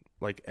ways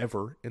like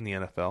ever in the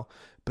NFL,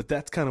 but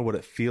that's kind of what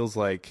it feels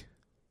like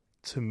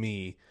to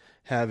me,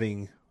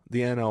 having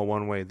the NL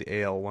one way,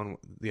 the AL one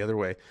the other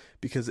way,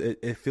 because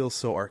it feels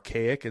so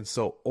archaic and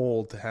so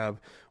old to have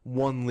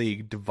one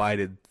league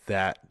divided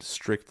that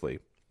strictly.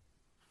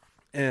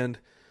 And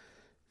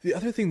the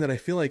other thing that I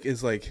feel like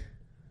is, like,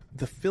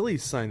 the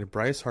Phillies signed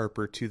Bryce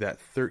Harper to that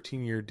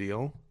 13-year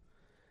deal,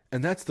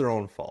 and that's their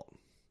own fault.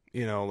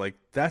 You know, like,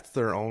 that's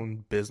their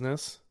own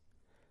business.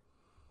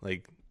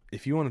 Like,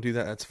 if you want to do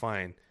that, that's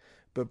fine.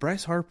 But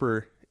Bryce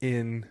Harper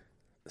in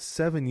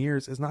 7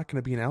 years is not going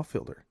to be an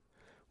outfielder.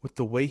 With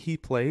the way he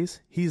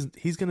plays, he's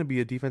going to be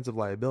a defensive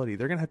liability.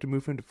 They're going to have to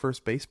move him to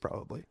first base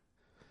probably.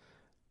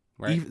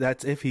 Right.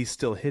 That's if he's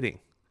still hitting.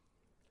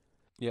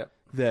 Yep.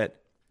 That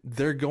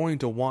they're going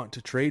to want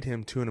to trade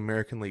him to an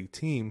American League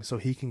team so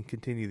he can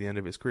continue the end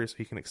of his career, so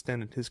he can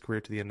extend his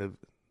career to the end of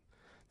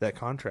that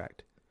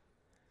contract.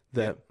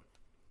 That,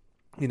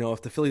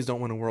 if the Phillies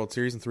don't win a World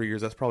Series in 3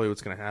 years, that's probably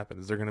what's going to happen.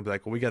 Is they're going to be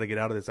like, well, we got to get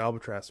out of this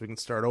Albatross so we can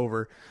start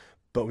over,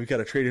 but we've got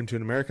to trade him to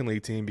an American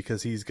League team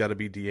because he's got to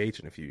be DH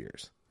in a few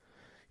years.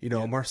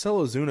 Marcell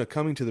Ozuna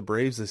coming to the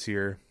Braves this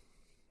year,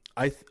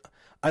 I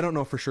don't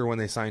know for sure when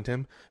they signed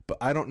him, but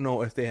I don't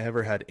know if they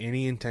ever had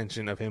any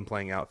intention of him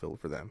playing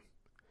outfield for them.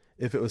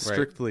 If it was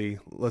strictly,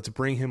 let's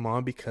bring him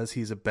on because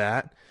he's a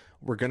bat,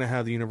 we're going to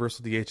have the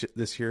universal DH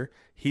this year,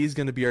 he's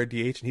going to be our DH,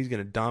 and he's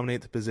going to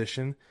dominate the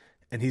position,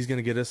 and he's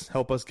going to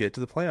help us get to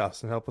the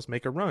playoffs and help us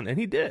make a run. And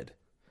he did.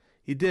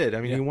 He did.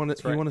 I mean, he won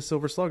a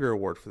Silver Slugger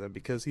award for them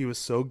because he was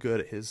so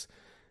good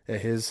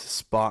at his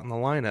spot in the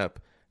lineup,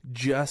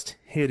 just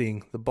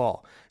hitting the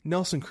ball.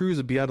 Nelson Cruz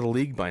would be out of the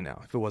league by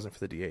now if it wasn't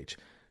for the DH.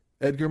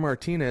 Edgar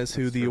Martinez,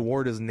 who the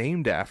award is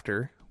named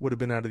after, would have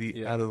been out of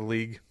the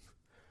league.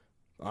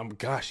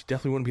 Gosh, he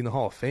definitely wouldn't be in the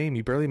Hall of Fame.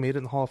 He barely made it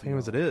in the Hall of Fame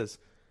as it is.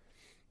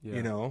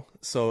 Yeah.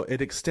 So it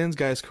extends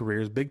guys'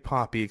 careers. Big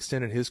Papi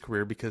extended his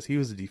career because he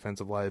was a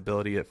defensive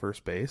liability at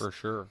first base. For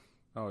sure.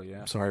 Oh, yeah.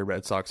 I'm sorry,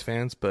 Red Sox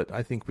fans, but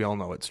I think we all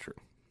know it's true.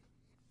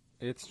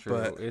 It's true.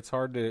 But it's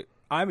hard to...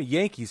 I'm a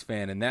Yankees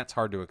fan, and that's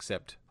hard to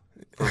accept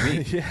for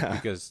me. Yeah.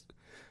 Because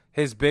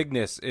his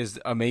bigness is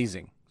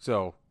amazing.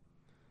 So...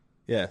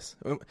 Yes.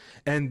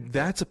 And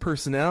that's a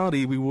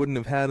personality we wouldn't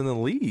have had in the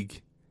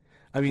league.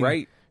 I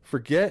mean,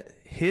 forget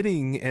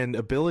hitting and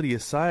ability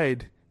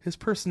aside, his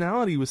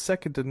personality was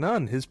second to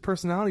none. His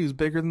personality was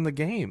bigger than the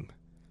game.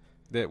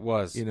 It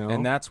was.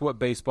 And that's what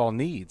baseball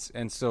needs.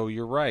 And so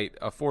you're right.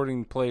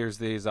 Affording players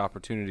these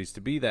opportunities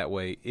to be that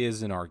way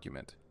is an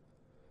argument.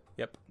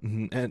 Yep.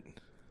 Mm-hmm.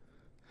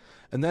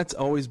 And that's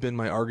always been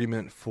my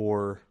argument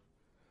for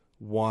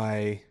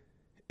why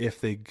if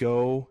they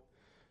go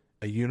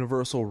a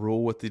universal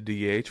rule with the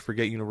DH,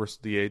 forget universal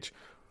DH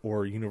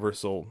or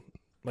universal,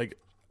 like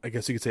I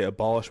guess you could say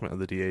abolishment of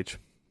the DH,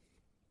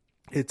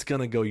 it's going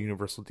to go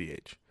universal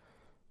DH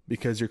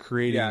because you're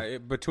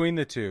creating... between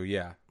the two,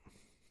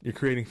 You're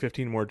creating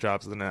 15 more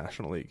jobs in the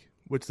National League,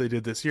 which they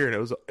did this year, and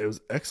it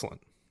was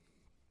excellent.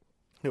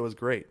 It was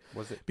great.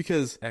 Was it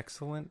because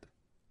excellent?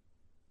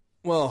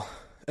 Well,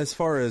 as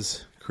far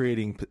as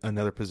creating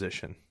another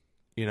position,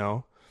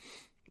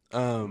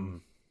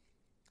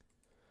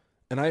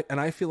 And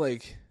I feel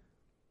like,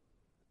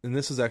 and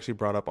this was actually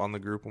brought up on the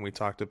group when we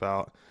talked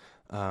about,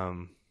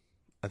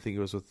 I think it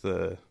was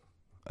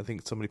I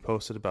think somebody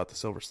posted about the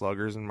Silver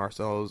Sluggers and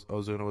Marcell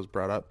Ozuna was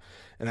brought up.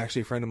 And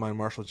actually a friend of mine,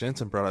 Marshall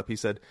Jensen, brought up, he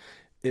said,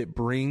 it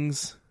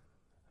brings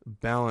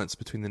balance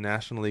between the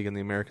National League and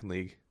the American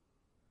League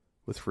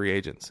with free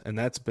agents. And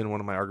that's been one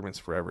of my arguments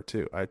forever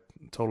too. I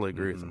totally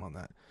agree with him on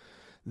that.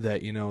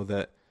 That,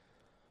 that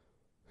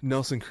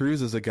Nelson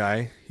Cruz is a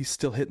guy, he's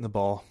still hitting the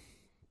ball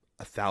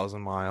 1,000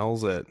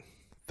 miles at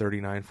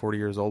 39, 40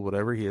 years old,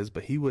 whatever he is,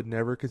 but he would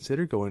never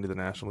consider going to the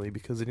National League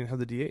because they didn't have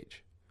the DH.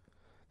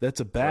 That's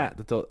a bat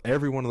that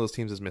every one of those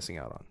teams is missing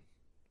out on.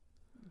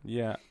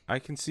 Yeah, I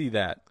can see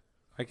that.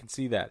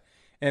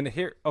 And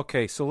here,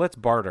 okay, so let's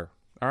barter.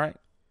 All right.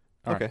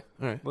 All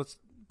right.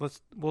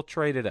 We'll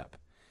trade it up.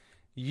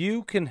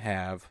 You can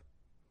have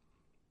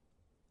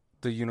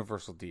the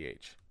universal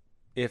DH.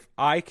 If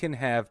I can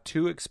have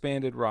two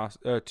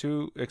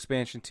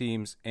expansion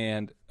teams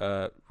and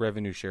a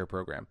revenue share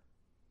program.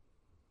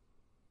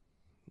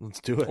 Let's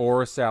do it.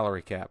 Or a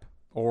salary cap,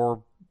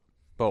 or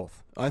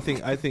both. I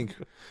think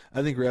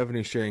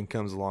revenue sharing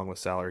comes along with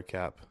salary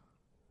cap.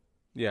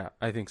 Yeah,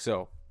 I think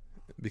so.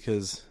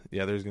 Because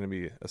there's going to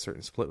be a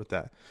certain split with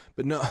that.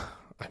 But no,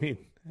 I mean,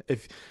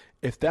 if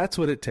that's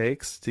what it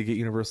takes to get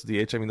universal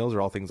DH, I mean, those are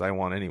all things I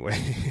want anyway.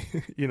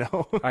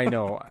 I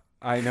know.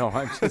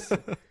 I'm just.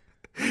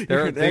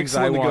 There are things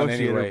I want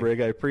anyway.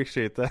 Brig. I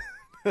appreciate that.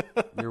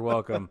 You're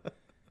welcome.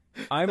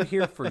 I'm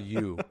here for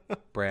you,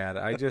 Brad.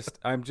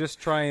 I'm just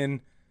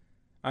trying.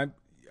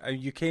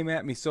 You came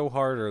at me so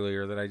hard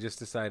earlier that I just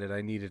decided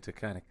I needed to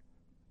kind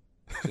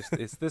of.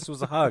 This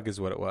was a hug, is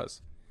what it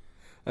was.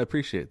 I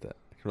appreciate that.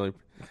 Really,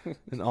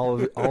 an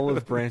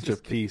olive branch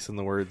of peace, in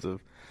the words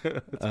of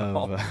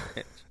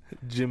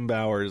Jim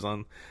Bowers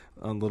on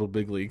Little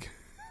Big League.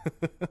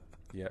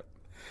 Yep.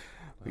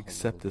 We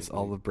accept this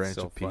olive branch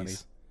of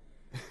peace.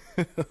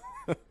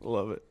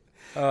 Love it.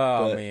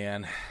 Oh,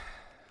 man.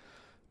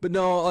 But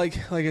no, like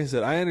I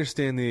said, I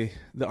understand the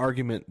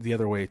argument the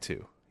other way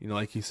too.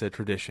 Like you said,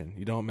 tradition.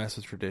 You don't mess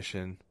with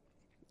tradition,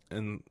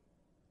 and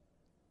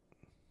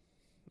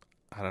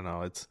I don't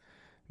know. It's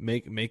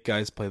make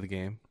guys play the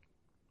game,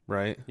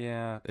 right?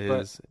 Yeah,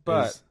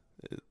 but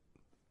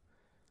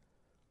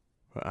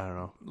I don't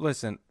know.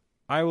 Listen,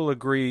 I will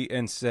agree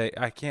and say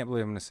I can't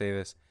believe I'm going to say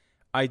this.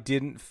 I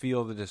didn't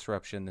feel the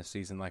disruption this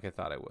season like I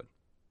thought I would.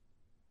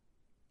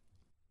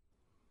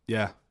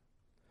 Yeah.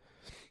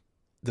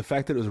 The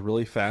fact that it was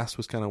really fast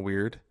was kind of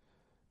weird.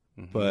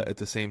 Mm-hmm. But at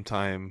the same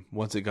time,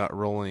 once it got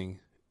rolling,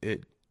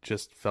 it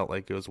just felt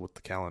like it was with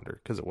the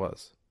calendar, because it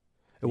was.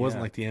 It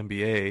wasn't like the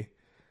NBA,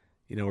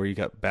 where you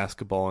got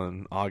basketball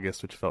in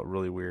August, which felt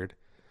really weird.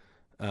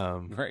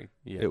 Right.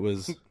 Yeah. It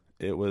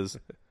was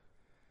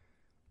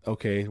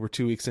okay. We're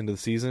 2 weeks into the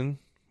season.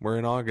 We're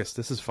in August.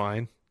 This is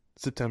fine.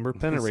 September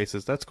pennant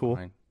races. That's cool.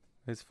 Fine.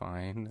 It's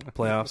fine.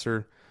 Playoffs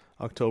are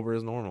October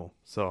is normal.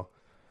 So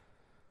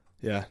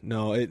yeah,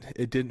 no,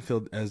 it didn't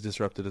feel as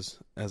disrupted as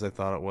I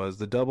thought it was.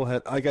 The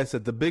doublehead, like I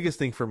said, the biggest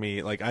thing for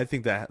me, like I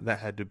think that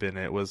had to have been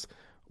it was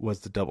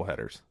the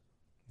doubleheaders.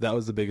 That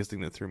was the biggest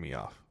thing that threw me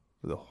off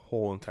for the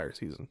whole entire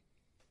season.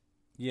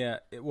 Yeah.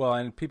 Well,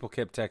 and people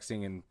kept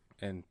texting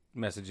and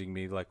messaging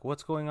me like,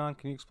 "What's going on?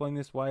 Can you explain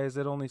this? Why is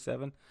it only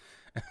 7?"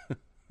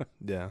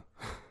 Yeah.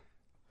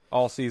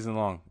 All season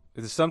long.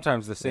 It's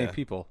sometimes the same Yeah.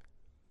 people.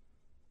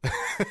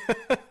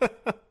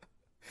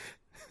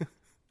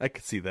 I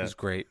could see that. It's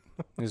great.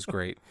 It's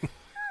great.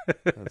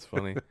 That's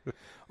funny.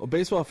 Well,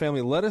 baseball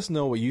family, let us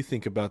know what you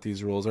think about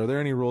these rules. Are there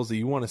any rules that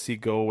you want to see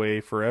go away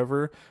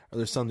forever? Are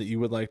there some that you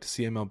would like to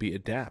see MLB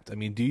adapt? I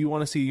mean, do you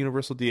want to see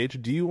universal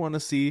DH? Do you want to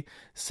see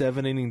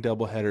 7-inning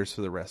doubleheaders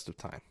for the rest of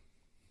time?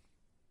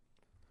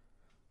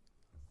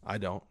 I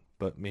don't,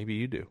 but maybe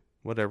you do.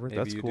 Whatever, Maybe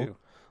that's you cool. do.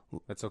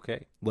 That's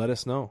okay. Let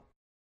us know.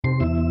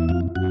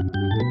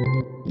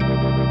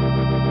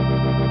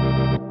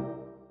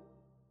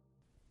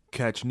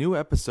 Catch new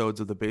episodes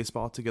of the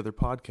Baseball Together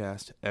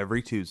podcast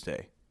every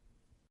Tuesday.